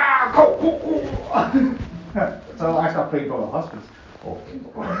 So I start praying for the husbands.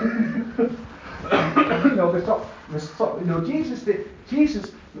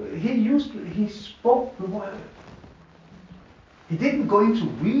 Jesus, he spoke the word. He didn't go into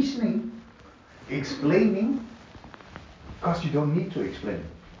reasoning, explaining, because you don't need to explain.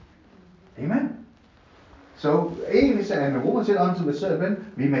 Amen. So Eve said, and the woman said unto the serpent,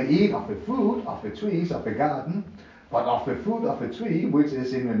 we may eat of the fruit of the trees of the garden, but of the fruit of the tree which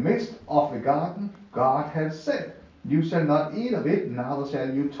is in the midst of the garden, God has said, you shall not eat of it, neither shall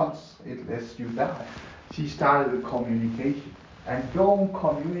you touch it lest you die. She started with communication. And don't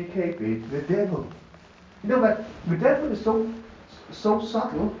communicate with the devil. You know that the devil is so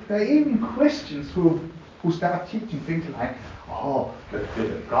subtle. There are even Christians who start teaching things like, oh,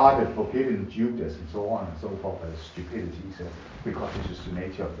 God had forgiven Judas and so on and so forth as stupidity, because this is the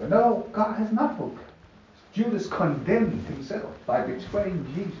nature of it. No, God has not forgiven. Judas condemned himself by betraying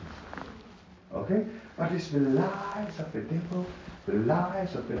Jesus. Okay? But it's the lies of the devil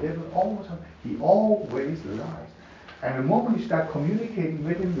all the time. He always lies. And the moment you start communicating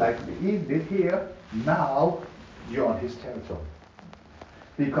with him like we did here, now you're on his territory.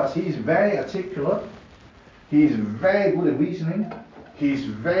 Because he is very articulate, he is very good at reasoning, he's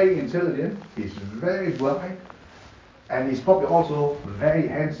very intelligent, he's very bright, and he's probably also very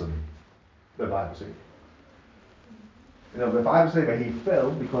handsome, the Bible says. The Bible says that he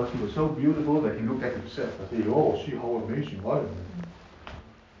fell because he was so beautiful that he looked at himself and said, oh, see how amazing I am.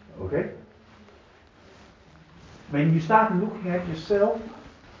 Okay? When you start looking at yourself,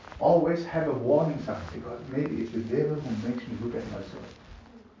 always have a warning sign, because maybe it's the devil who makes me look at myself.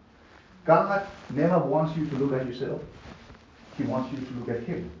 God never wants you to look at yourself. He wants you to look at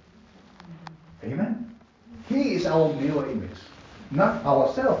him. Amen? He is our mirror image, not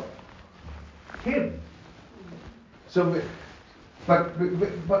ourselves. Him. So, but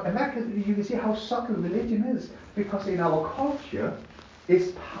and that you can see how subtle religion is, because in our culture,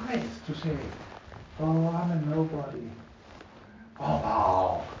 it's pious to say, oh, I'm a nobody. Oh,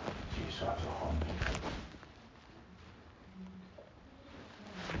 wow, she's such a humble.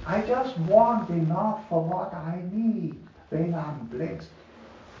 I just want enough for what I need. Then I'm blessed.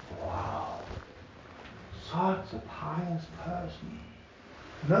 Wow, such a pious person.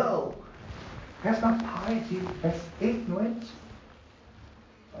 No, that's not piety, that's ignorance.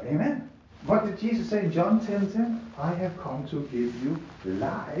 Amen. What did Jesus say in John 10:10? I have come to give you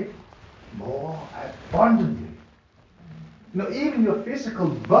life more abundantly. Even your physical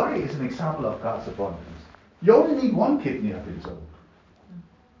body is an example of God's abundance. You only need one kidney, I've been told.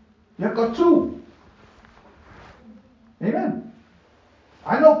 You've got two. Amen.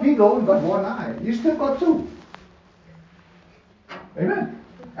 I know people only got one eye. You still got two. Amen.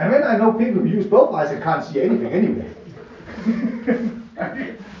 And then I know people who use both eyes and can't see anything anyway.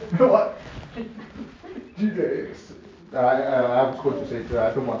 You know what? I was going to say,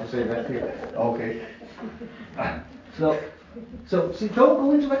 I don't want to say that here. Okay. So see, don't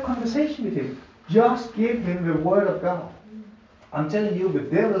go into that conversation with him. Just give him the word of God. I'm telling you, the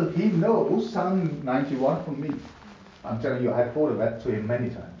devil, he knows Psalm 91 from me. I'm telling you, I've quoted that to him many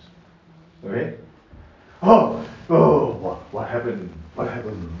times. Okay? What happened? What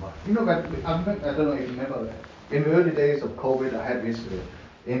happened? You know that, I don't know if you remember that. In the early days of COVID, I had this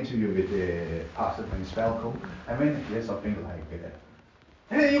interview with Pastor Spelko, and then he said something like,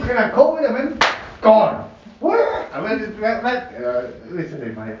 hey, you can have COVID, and then gone. What? And then listen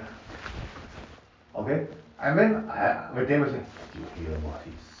to my. Okay? And then the devil said, did you hear what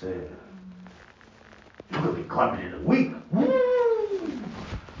he said? You could be coming in a week.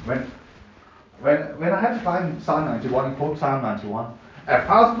 When I had to find Psalm 91 and quote Psalm 91,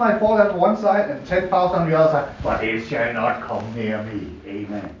 1,000 might fall on one side and 10,000 on the other side, but it shall not come near me.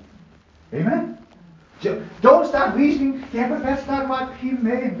 Amen. Amen? Don't start reasoning, yeah, but that's not what he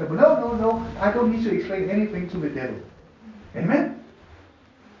meant. No. I don't need to explain anything to the devil. Amen?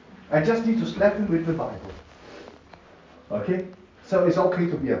 I just need to slap him with the Bible. Okay? So it's okay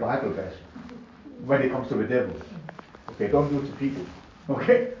to be a Bible basher when it comes to the devil. Okay, don't do it to people.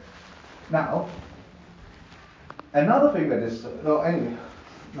 Okay? Now, another thing that is, anyway,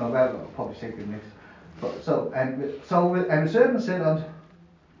 I'll probably take the next. And the serpent said unto,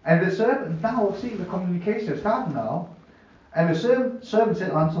 and the serpent, now see the communication starting now, and the serpent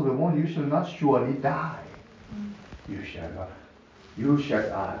said unto the woman, you shall not surely die. You shall not. You shall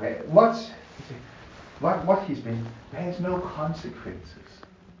die. What he's been, there's no consequences.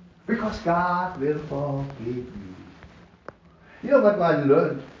 Because God will forgive you. You know what I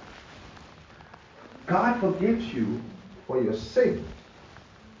learned? God forgives you for your sin.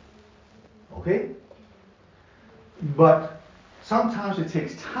 Okay? But sometimes it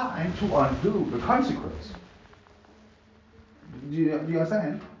takes time to undo the consequence. Do you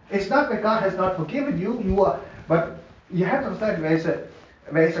understand? It's not that God has not forgiven you, but you have to understand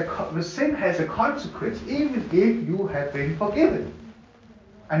the sin has a consequence even if you have been forgiven.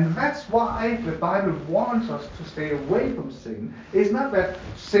 And that's why the Bible wants us to stay away from sin. It's not that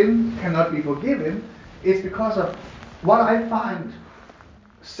sin cannot be forgiven, it's because of what I find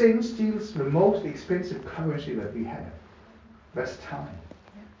sin steals the most expensive currency that we have. That's time.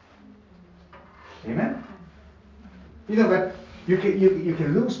 Amen? You know that you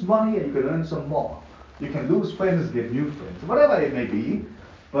can lose money and you can earn some more. You can lose friends and get new friends. Whatever it may be,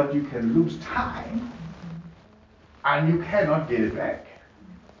 but you can lose time and you cannot get it back.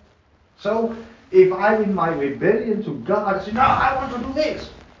 So if I'm in my rebellion to God, I say, no, I want to do this.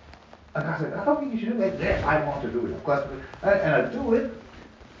 And God said, I don't think you should do that. Yes, I want to do it. Of course, and I do it.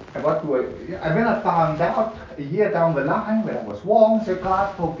 And what do I? And then I found out a year down the line when I was wrong, I said,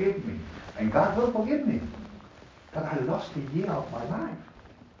 God, forgive me. And God will forgive me. But I lost a year of my life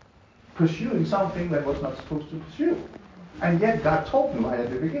pursuing something that was not supposed to pursue. And yet God told me right at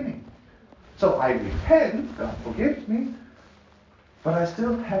the beginning. So I repent, God forgives me, but I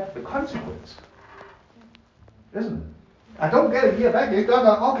still have the consequence. Isn't it? I don't get a year back. It's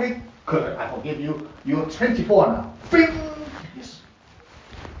not, okay, good, I forgive you. You're 24 now. Bing! Yes.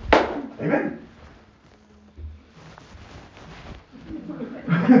 Amen.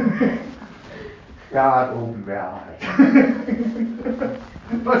 God opened their eyes.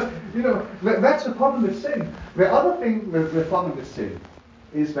 But, you know, that's the problem with sin. The other thing, the problem with sin,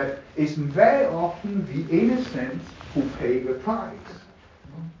 is that it's very often the innocent who pay the price.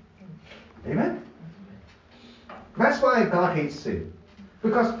 Amen? That's why God hates sin.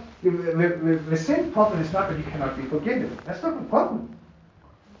 Because the sin problem is not that you cannot be forgiven. That's not the problem.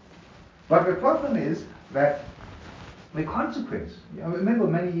 But the problem is that the consequence. I remember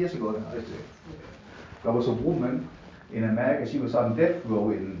many years ago, there was a woman in America. She was on death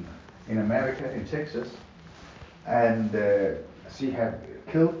row in America, in Texas. And she had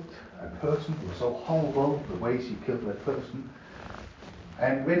killed a person. It was so horrible the way she killed that person.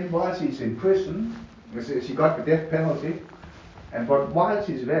 And while she's in prison, she got the death penalty. But while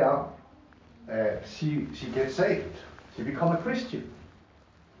she's there, she gets saved. She becomes a Christian.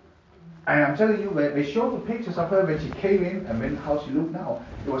 And I'm telling you, they showed the pictures of her when she came in and then how she looked now.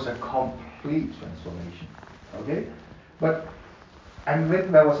 It was a complete transformation. Okay? And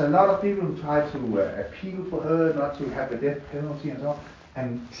then there was a lot of people who tried to appeal for her not to have the death penalty and so on.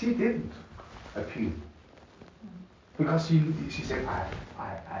 And she didn't appeal. Because she said,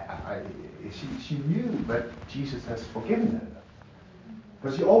 she knew that Jesus has forgiven her.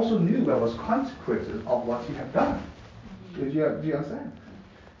 But she also knew there was consequences of what she had done. Do you understand?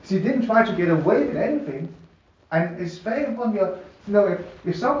 She didn't try to get away with anything. And it's very important,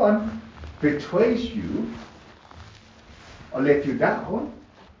 if someone betrays you or let you down,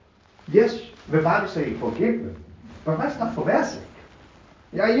 yes, the Bible says forgive them. But that's not for their sake.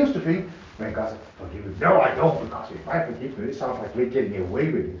 Yeah, I used to think, when God said, forgive them. No, I don't, because if I forgive them, it sounds like we're getting away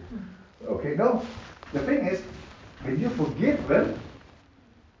with it. Okay, no. The thing is, when you forgive them,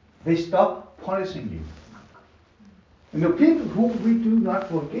 they stop punishing you. And the people whom we do not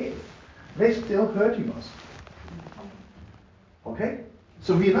forgive, they're still hurting us. Okay?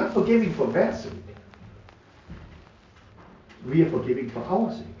 So we are not forgiving for their sake. We are forgiving for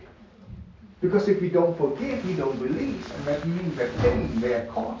our sake. Because if we don't forgive, we don't release, and that means that pain they have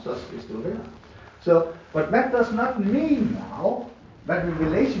caused us is still there. So, but that does not mean now that the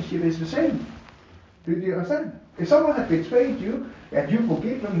relationship is the same. Do you understand? If someone has betrayed you and you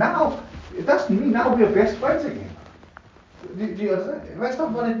forgive them now, it doesn't mean now we are best friends again. Do you understand? That's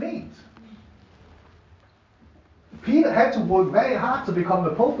not what it means. Peter had to work very hard to become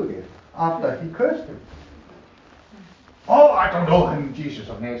the Pope again after he cursed him. Oh, I don't know him, Jesus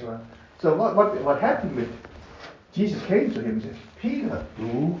of Nazareth. So what happened with Jesus came to him and said, Peter,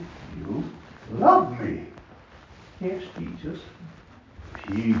 do you love me? Yes, Jesus.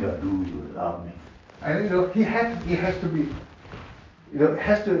 Peter, do you love me? And he has to be,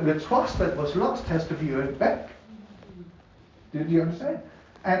 the trust that was lost has to be earned back. Do you understand?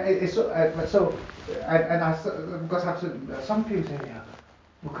 And because some people say, yeah,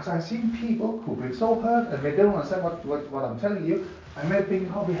 because I've seen people who've been so hurt and they don't understand what I'm telling you, and they're thinking,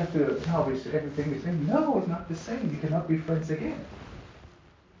 we have to, everything is the same. No, it's not the same. You cannot be friends again.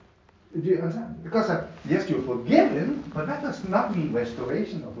 Do you understand? Because yes, you're forgiven, but that does not mean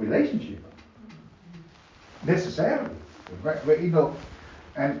restoration of relationship necessarily.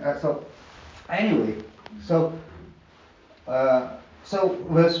 And so anyway, so So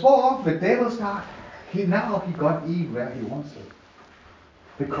verse 4, the devil started. He got Eve where he wants it.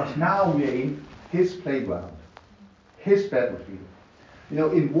 Because now we are in his playground, his battlefield.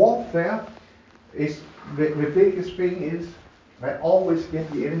 In warfare, the biggest thing is that always get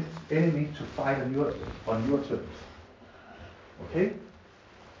the enemy to fight on your terms. Okay?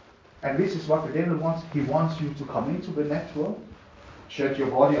 And this is what the devil wants. He wants you to come into the natural, check your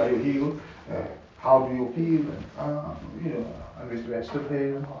body, are you healed? How do you feel? I wish the rest of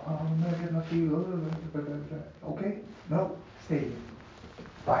him. I cannot feel. Okay? No, stay here.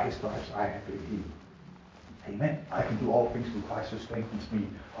 By his stripes I have been healed. Amen. I can do all things through Christ who strengthens me.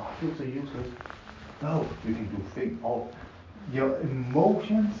 Oh, I feel so useless. No, you can do things. Your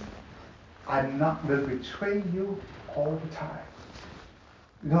emotions will betray you all the time.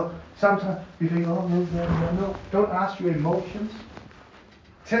 Sometimes you think, oh, no. Don't ask your emotions.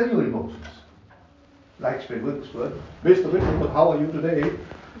 Tell your emotions. Like Mr. Wigglesworth. Mr. Wigglesworth, how are you today?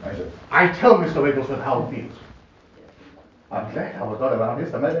 I tell Mr. Wigglesworth how it feels. I'm glad I was not around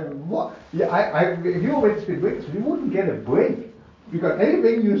this. What? Yeah, if you were with Mr. Wigglesworth, you wouldn't get a break. Because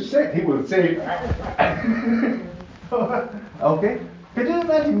anything you said, he would say. Okay? Can you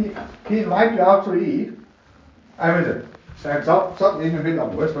imagine he invite you out to eat? Stands up, in the middle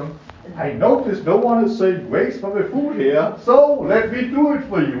of the restaurant. I noticed no one is saying grace for the food here, so let me do it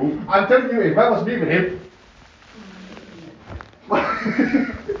for you. I'm telling you, if I was me with him.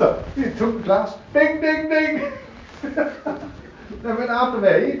 So he took the glass, ding, ding, ding. Then when after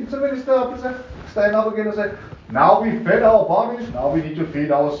they eat, somebody stand up again and say, now we fed our bodies, now we need to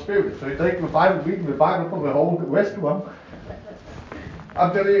feed our spirits. So you take the Bible, reading the Bible for the whole restaurant.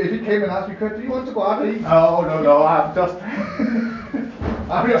 I'm telling you, if he came and asked me, do you want to go out and eat? No, I'm just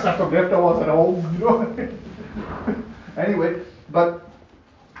have some leftovers at home, Anyway, but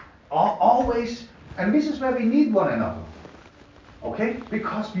always, and this is where we need one another. Okay?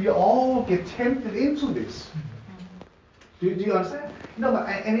 Because we all get tempted into this. Do you understand?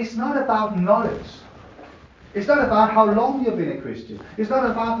 And it's not about knowledge. It's not about how long you've been a Christian. It's not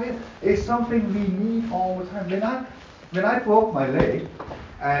about it. It's something we need all the time. When I broke my leg,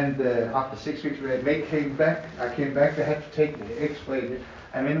 and after 6 weeks, I came back. They had to take the X-ray,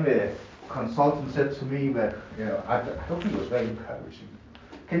 and then the consultant said to me that, I don't think it was very encouraging.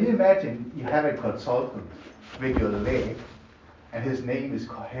 Can you imagine you have a consultant with your leg, and his name is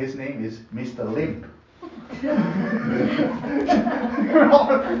Mr. Limp?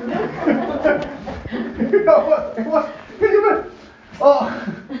 It was.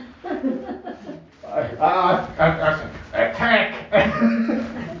 Attack.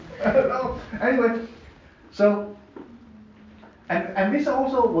 Anyway, so and this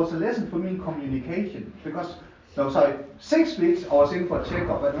also was a lesson for me in communication because 6 weeks I was in for a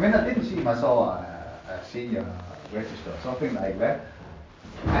checkup, and when I didn't see him, I saw a senior register, something like that.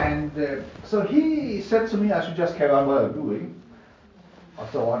 And so he said to me I should just carry on what I'm doing, or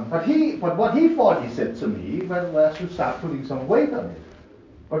so on. But what he thought he said to me was I should start putting some weight on it.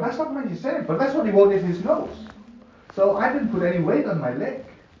 But that's not what he said. But that's what he wrote in his notes. So I didn't put any weight on my leg,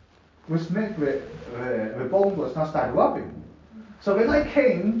 which meant the bone was not started rubbing. So when I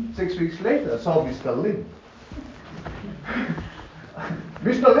came 6 weeks later, I saw Mr. Lim.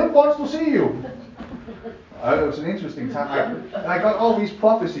 Mr. Lim wants to see you. It was an interesting time. I got all these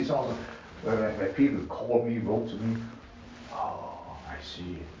prophecies also, where people called me, wrote to me, oh, I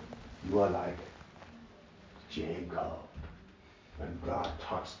see, you are like Jacob when God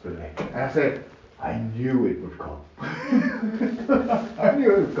touched the leg. And I said, I knew it would come. I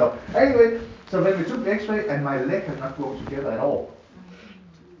knew it would come. Anyway, so when we took the X-ray, and my leg had not grown together at all.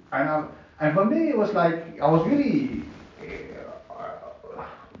 And for me, it was like, I was really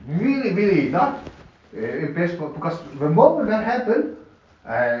not impressed, because the moment that happened,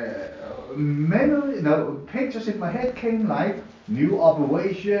 pictures in my head came like new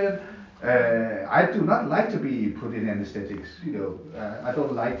operation. I do not like to be put in anesthetics. I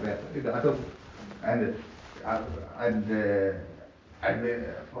don't like that. I don't. And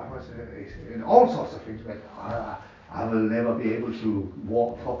what was it? And all sorts of things. But I will never be able to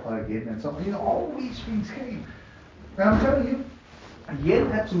walk proper again, and so all these things came. And I'm telling you, Yen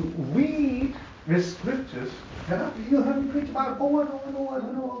had to read the scriptures that you have been preached about over and over and over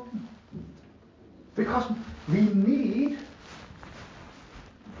and over. Because we need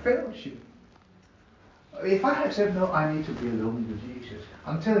fellowship. If I had said, no, I need to be alone with Jesus,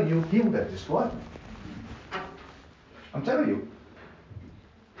 I'm telling you, he would have destroyed me. I'm telling you.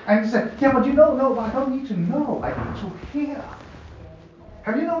 And he said, yeah, but no, but I don't need to know. I need to hear.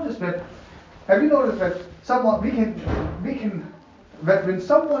 Have you noticed that someone, that when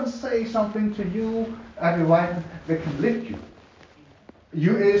someone says something to you, at your right hand that can lift you.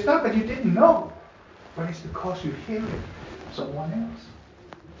 It's not that you didn't know, but it's because you hear it from someone else.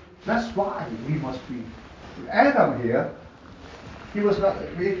 That's why we must be. Adam here, he was not.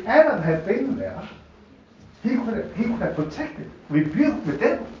 If Adam had been there, he could have protected, rebuked the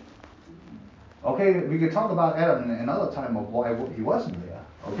devil. Okay, we can talk about Adam another time of why he wasn't there.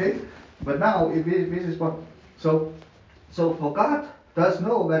 Okay, but now this is what. So for God does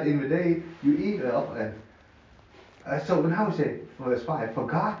know that in the day you eat of and so now we say verse 5. For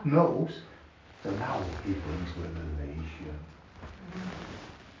God knows. So now he brings revelation.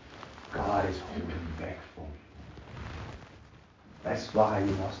 God is holding back from you. That's why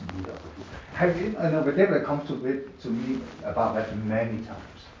you mustn't eat of the food. Have you? I know the devil comes to me about that many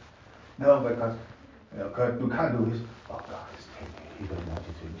times. No, because God, you can't do this. Oh, God is taking it. He doesn't want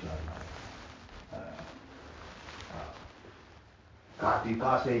you to enjoy life.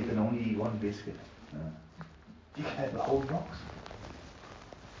 God say you can only eat one biscuit. You can have the whole box.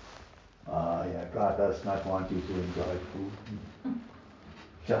 Yeah, God does not want you to enjoy food.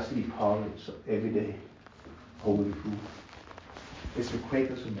 Just eat porridge every day. Holy food. It's the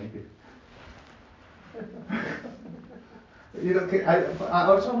Quakers who make it. You know, I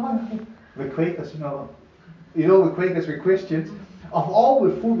also want the Quakers, the Quakers were Christians. Of all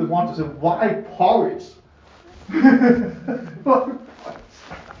the food they want to say, why porridge? Why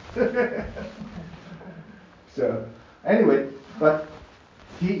porridge? So, anyway, but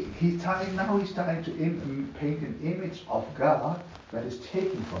he's trying to paint an image of God that is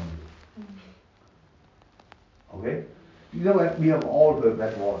taken from you. Okay? You know what? We have all heard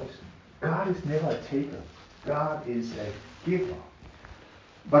that voice. God is never a taker. God is a giver.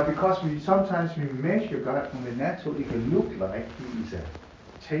 But because sometimes we measure God from the natural, it can look like he is a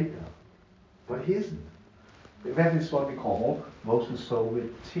taker. But he isn't. That is what we call those who sow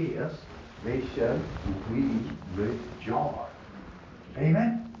with tears, they shall reap with joy.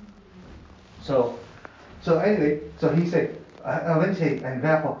 Amen? So anyway, so he said, and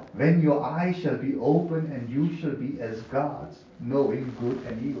therefore, when your eyes shall be open and you shall be as gods, knowing good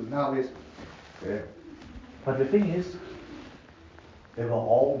and evil. Now but the thing is, they were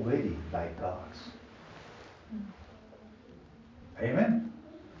already like gods. Amen?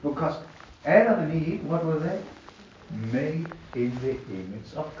 Because Adam and Eve, what were they? Made in the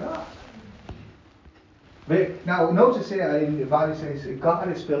image of God. Now notice here in the Bible says God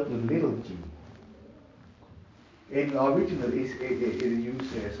is spelled with little g. In the original, it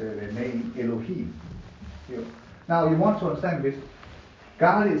uses the name Elohim. Now you want to understand this.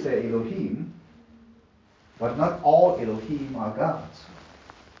 God is a Elohim, but not all Elohim are gods.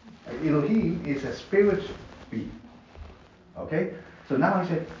 Elohim is a spirit being. Okay? So now he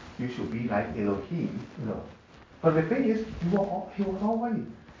said, you should be like Elohim. But the thing is, he was already.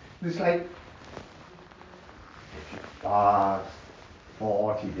 It's like, if you fast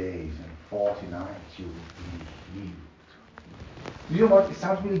 40 days and 40 nights, you will be healed. You know what? It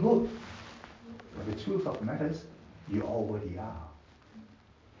sounds really good. But the truth of the matter is, you already are.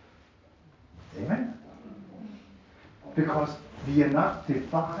 Amen? Because we are not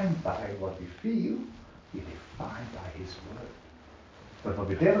defined by what we feel, we're defined by his word. But what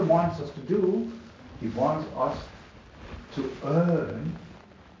the devil wants us to do, he wants us to earn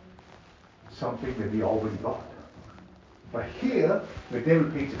something that we already got. But here, the devil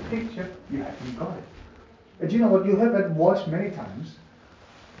paints a picture, you haven't got it. And you know what? You heard that voice many times.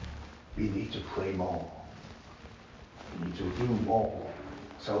 We need to pray more. We need to do more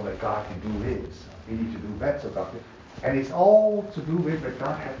so that God can do this. We need to do that so God can. And it's all to do with that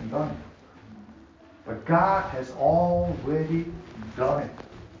God hasn't done it. But God has already done it.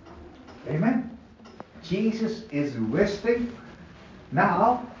 Amen? Jesus is resting.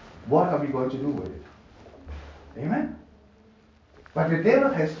 Now, what are we going to do with it? Amen? But the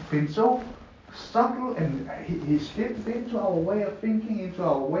devil has been so subtle and he slipped into our way of thinking, into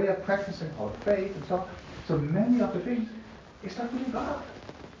our way of practicing our faith and so on. So many of the things, it's not really God.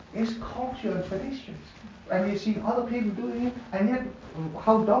 It's culture and traditions. And we've seen other people doing it, and yet,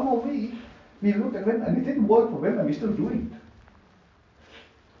 how dumb are we? We look at them, and it didn't work for them, and we're still doing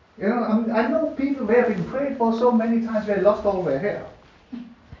it. I know people they have been prayed for so many times they lost all their hair.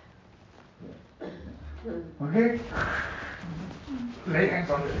 Okay? Lay hands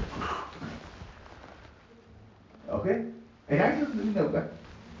on them. Okay? And I just that.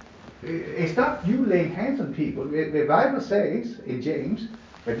 It's not you laying hands on people. The Bible says in James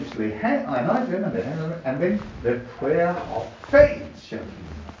that you lay hands on them and then the prayer of faith shall be.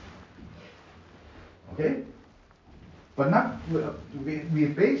 Okay? But not we're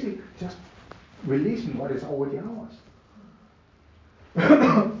basically just releasing what is already ours.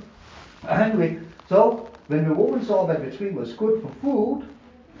 Anyway, So when the woman saw that the tree was good for food,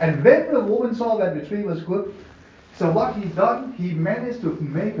 and when the woman saw that the tree was good, so what he done, he managed to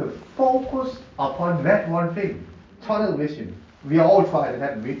make a focus upon that one thing. Tunnel vision. We all tried it,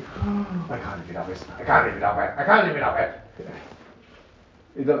 haven't we? I can't live without it. I can't live without it. I can't live without it.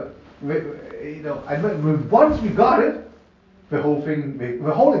 And once we got it, the whole thing,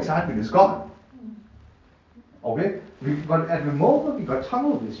 the whole excitement is gone. Okay? But at the moment we got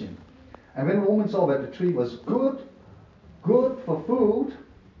tunnel vision. And when the woman saw that the tree was good for food,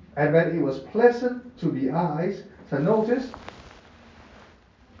 and that it was pleasant to the eyes. So notice,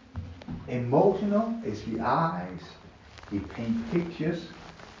 emotional is the eyes. He paints pictures.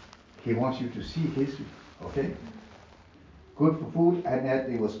 He wants you to see his, okay? Good for food, and that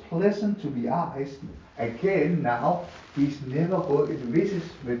it was pleasant to the eyes. Again, now, he's never going, this is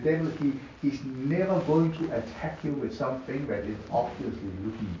the devil, he's never going to attack you with something that is obviously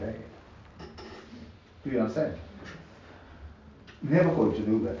looking bad. Do you understand? Never going to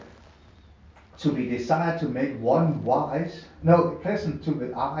do that. To be desired to make one wise, no, pleasant to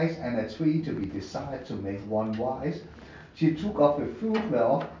the eyes, and a tree to be desired to make one wise. She took of the fruit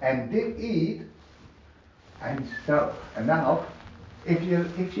thereof and did eat. And so, and now, if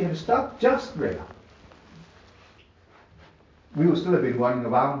you had stopped just there, we would still have been running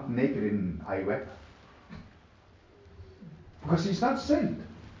around naked in Iraq. Because she's not sinned.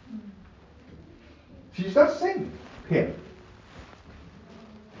 She's not sinned here.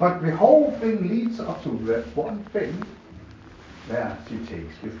 But the whole thing leads up to that one thing where she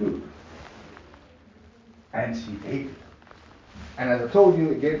takes the fruit. And she ate it. And as I told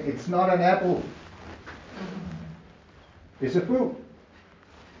you again, it's not an apple. It's a fruit.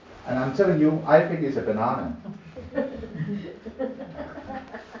 And I'm telling you, I think it's a banana.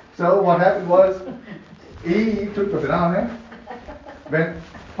 So what happened was, Eve took the banana. When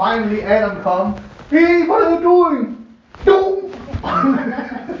finally Adam come, hey, what are you doing? Don't!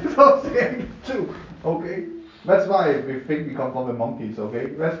 So she ate it too. Okay? That's why we think we come from the monkeys, okay?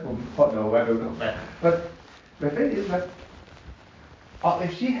 That's from, no, I don't know. But the thing is that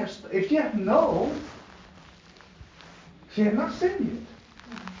if she had known, she had not sinned yet.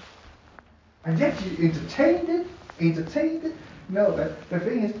 And yet she entertained it. No, the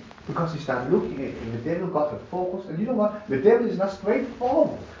thing is, because she started looking at it, and the devil got her focused. And you know what? The devil is not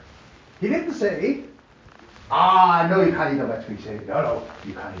straightforward. He didn't say, no, you can't eat of that tree. He said, no,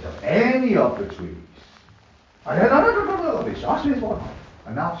 you can't eat of any of the trees. And then, no, there's just this one.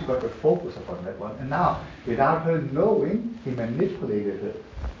 And now she got the focus upon that one. And now, without her knowing, he manipulated her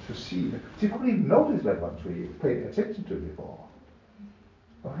to see that. She couldn't even notice that one tree, paid attention to it before.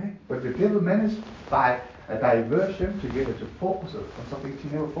 Okay? But the devil managed by a diversion to get her to focus on something she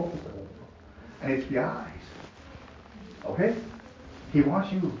never focused on before. And it's the eyes. Okay? He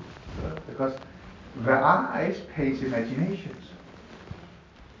wants you, because the eyes paints imaginations.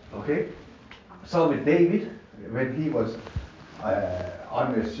 Okay? So with David, when he was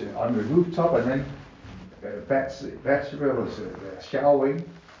on the rooftop, and then Bathsheba was showering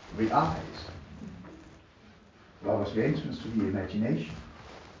with eyes. That was the entrance to the imagination.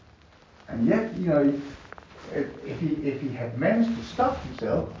 And yet, if he had managed to stop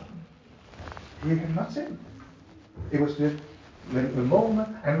himself, he had not sinned. It was the moment,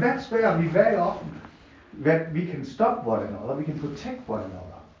 and that's where we very often, that we can stop one another, we can protect one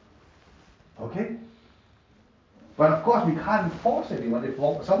another. Okay? But of course we can't force anyone. If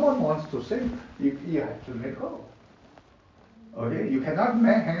someone wants to sin, you have to let go. Okay? You cannot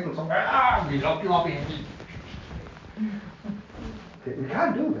manhandle someone, we lock you up in here. Okay, we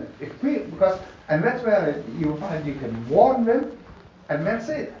can't do that. And that's where you find you can warn them, and that's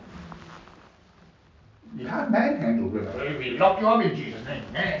it. You can't manhandle them. We lock you up in Jesus' name.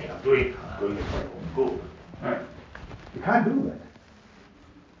 Do it. Go. Right? You can't do that.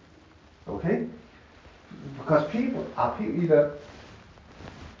 Okay? Because people either.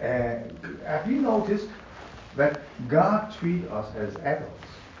 Have you noticed that God treats us as adults?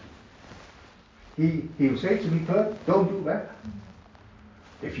 He will say to me, Kurt, don't do that.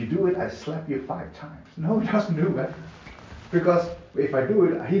 If you do it, I slap you 5 times. No, he doesn't do that. Because if I do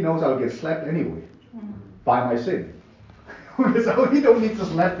it, he knows I'll get slapped anyway. By my sin. So he don't need to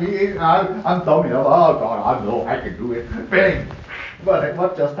slap me. I'm dumb enough. Oh God, I can do it. Bang! But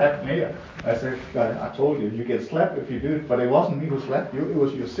what just happened here? I said, I told you, you get slapped if you do it, but it wasn't me who slapped you, it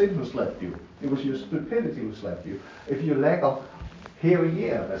was your sin who slapped you. It was your stupidity who slapped you. It's your lack of hearing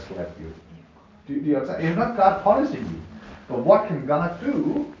ear that slapped you. Do you understand? It's not God punishing you. But what can God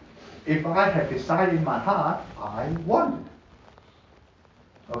do if I have decided in my heart, I want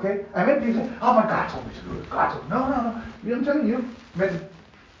it? Okay? And when people say, oh God told me to do it. God told me. No. I'm telling you, when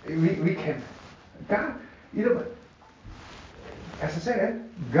we can, God, as I said,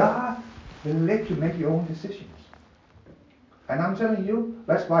 God will let you make your own decisions. And I'm telling you,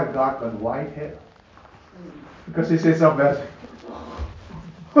 that's why God got white hair. Because he says something else.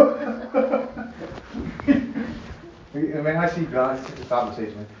 When I see God, the Bible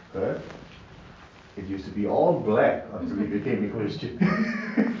says, it used to be all black until he became a Christian.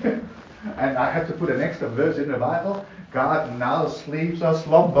 And I had to put an extra verse in the Bible. God now sleeps or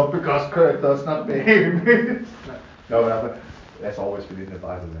slumber because Kurt does not behave. No, that's always been in the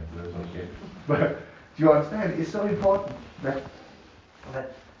Bible, that verse, okay. But do you understand? It's so important that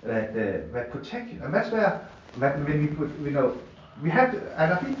protection. And that's where when we put, we have to,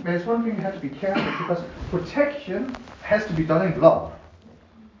 and I think there's one thing we have to be careful, because protection has to be done in love.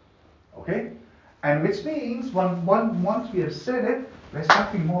 Okay? And which means once we have said it, there's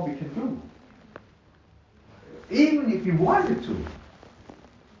nothing more we can do. Even if we wanted to,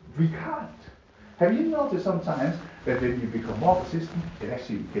 we can't. Have you noticed sometimes that when you become more persistent, it's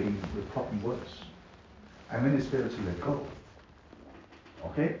actually getting the problem worse? And then it's better to let go.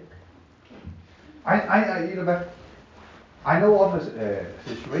 Okay? I know of a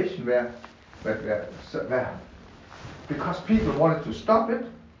situation where because people wanted to stop it,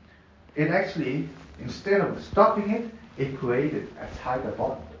 it actually, instead of stopping it, it created a tighter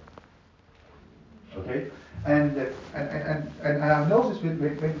bond. Okay? And I've noticed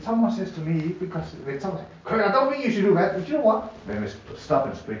when someone says to me, because when someone says, Kurt, I don't think you should do that, but you know what? Then the stop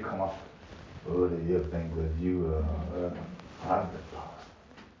and split come up. Oh, you think that you are the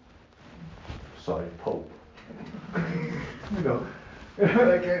sorry, Pope.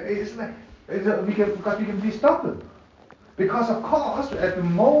 It's like, because we can be stubborn. Because of course, at the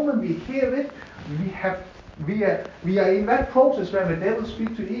moment we hear it, we are in that process where the devil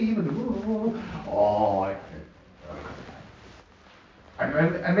speaks to Eve and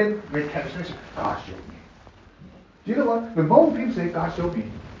and then we can say, God showed me. Do you know what? The moment people say, God showed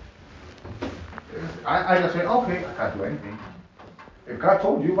me, I just say, okay, I can't do anything. If God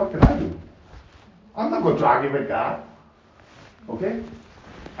told you, what can I do? I'm not going to argue with God. Okay?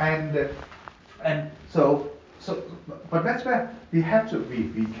 And so, but that's where we have to,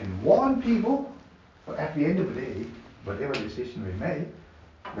 we can warn people, but at the end of the day, whatever decision we make,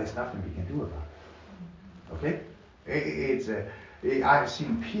 there's nothing we can do about it. Okay? I've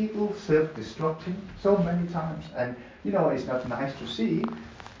seen people self-destructing so many times, and it's not nice to see,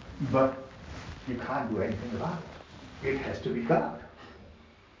 but you can't do anything about it. It has to be God.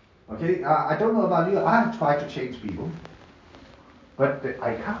 Okay? I don't know about you, I have tried to change people, but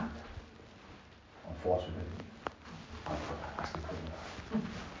I can't. Unfortunately. I still couldn't.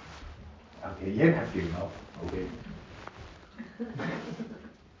 Okay, Yen has given up. Okay.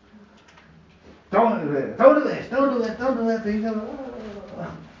 Don't do this, don't do that.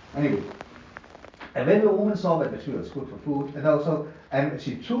 Anyway. And when the woman saw that the tree was good for food, and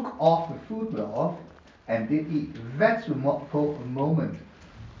she took off the food thereof and did eat. That's the moment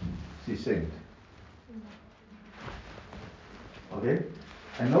she sinned. Okay?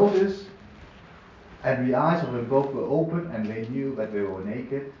 And notice, and the eyes of them both were open, and they knew that they were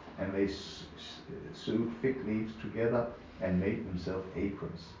naked, and they sewed fig leaves together and made themselves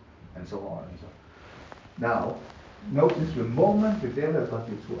aprons, and so on and so on. Now, notice the moment the devil got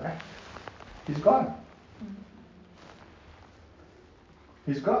you to act, he's gone.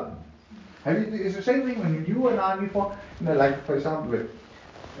 He's gone. It's the same thing when you and I before, like for example,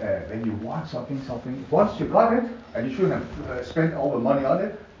 when you want something, once you got it, and you shouldn't have spent all the money on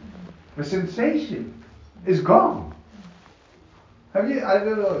it, the sensation is gone. Have you? I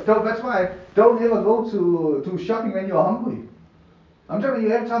don't know. That's why I don't ever go to shopping when you're hungry. I'm telling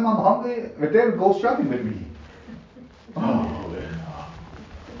you, every time I'm hungry, the devil goes shopping with me.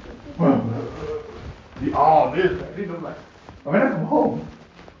 This. When I come home,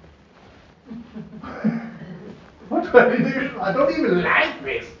 what do I do? I don't even like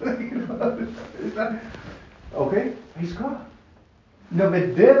this. Okay, he's gone.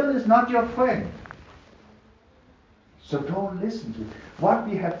 The devil is not your friend. So don't listen to it. What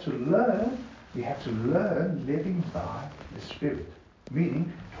we have to learn living by the Spirit.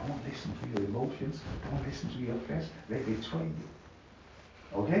 Meaning, don't listen to your emotions, don't listen to your flesh, they betray you.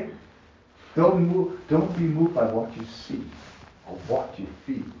 Okay? Don't be moved by what you see or what you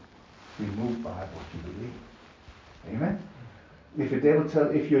feel. Be moved by what you believe. Amen? If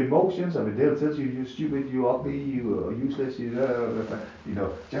your emotions or the devil tells you you're stupid, you're ugly, you are useless,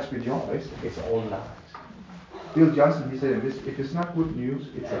 just rejoice, it's all lies. Bill Johnson, he said this, if it's not good news,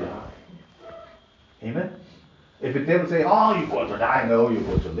 it's a lie. Amen? If the devil say, oh, you're going to die, no, you're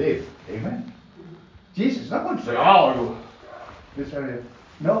going to live. Amen? Jesus is not going to say, oh, you this area.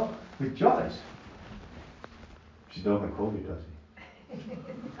 No, rejoice. She don't have COVID, does she?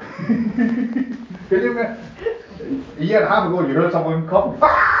 Can you imagine? A year and a half ago, you heard someone cough.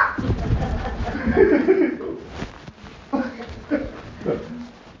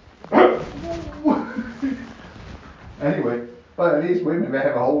 Anyway, but at least women may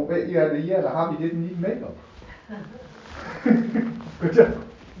have a whole bit. You had a year and a half, you didn't need makeup. Good job.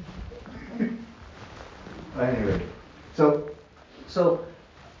 Anyway, so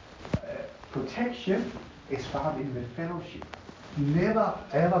protection is found in the fellowship. Never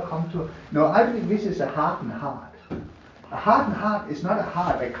ever come to. No, I believe this is a hardened heart. A hardened heart is not a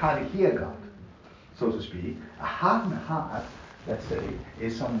heart that can't hear God, so to speak. A hardened heart, let's say,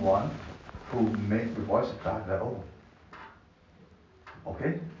 is someone who makes the voice of God their own.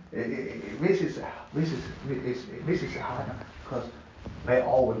 Okay? This is a hard one because they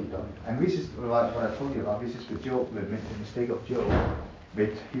already done it. And this is what I told you about. This is the Job, the mistake of Job,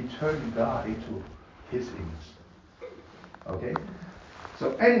 that he turned God into his image. Okay?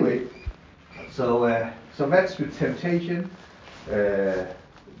 So anyway, so that's the temptation.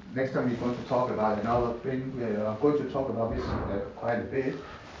 Next time we're going to talk about another thing. I'm going to talk about this quite a bit.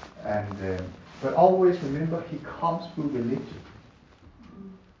 And but always remember, he comes through religion.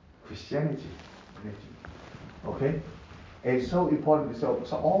 Christianity, religion. Okay? It's so important. So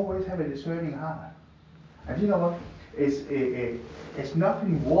always have a discerning heart. And you know what? It's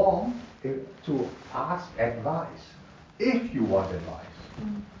nothing wrong to ask advice if you want advice.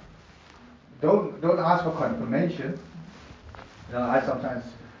 Don't ask for confirmation. You know, I sometimes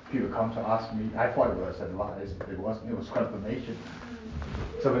people come to ask me. I thought it was advice. It wasn't. It was confirmation.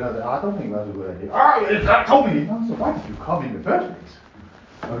 So when I said, I don't think that's a good idea. God told me. No, so why did you come in the first place?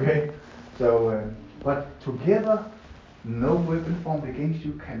 Okay. So, but together, no weapon formed against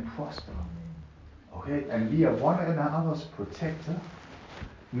you can prosper. Okay, and we are one another's protector.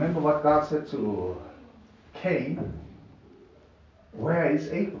 Remember what God said to Cain? Where is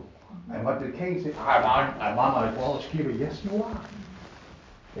Abel? And what did Cain say? I'm on my brother's keeper. Yes, you are.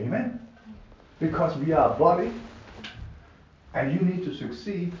 Amen. Because we are a body, and you need to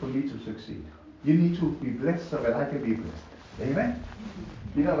succeed for me to succeed. You need to be blessed so that I can be blessed. Amen.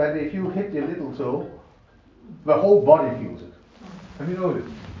 You know that if you hit your little toe, the whole body feels it. Have you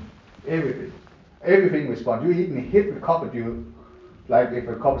noticed? Everything responds. You even hit the cup, you like if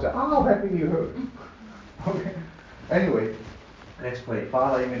a cup says, "Oh, that really hurt." Okay. Anyway, let's pray.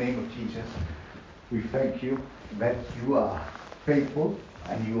 Father, in the name of Jesus, we thank you that you are faithful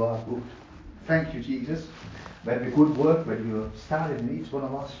and you are good. Thank you, Jesus, that the good work that you have started in each one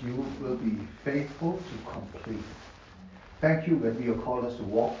of us, you will be faithful to complete. Thank you that you have called us to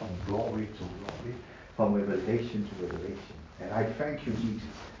walk from glory to glory, from revelation to revelation. And I thank you, Jesus,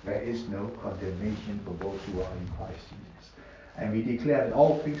 there is no condemnation for those who are in Christ Jesus. And we declare that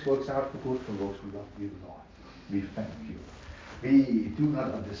all things work out for good for those who love you, Lord. We thank you. We do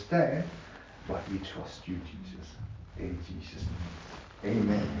not understand, but we trust you, Jesus. In Jesus' name.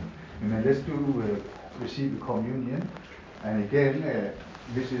 Amen. Amen. Let's receive the communion. And again,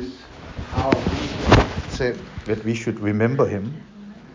 this is how Jesus said that we should remember him.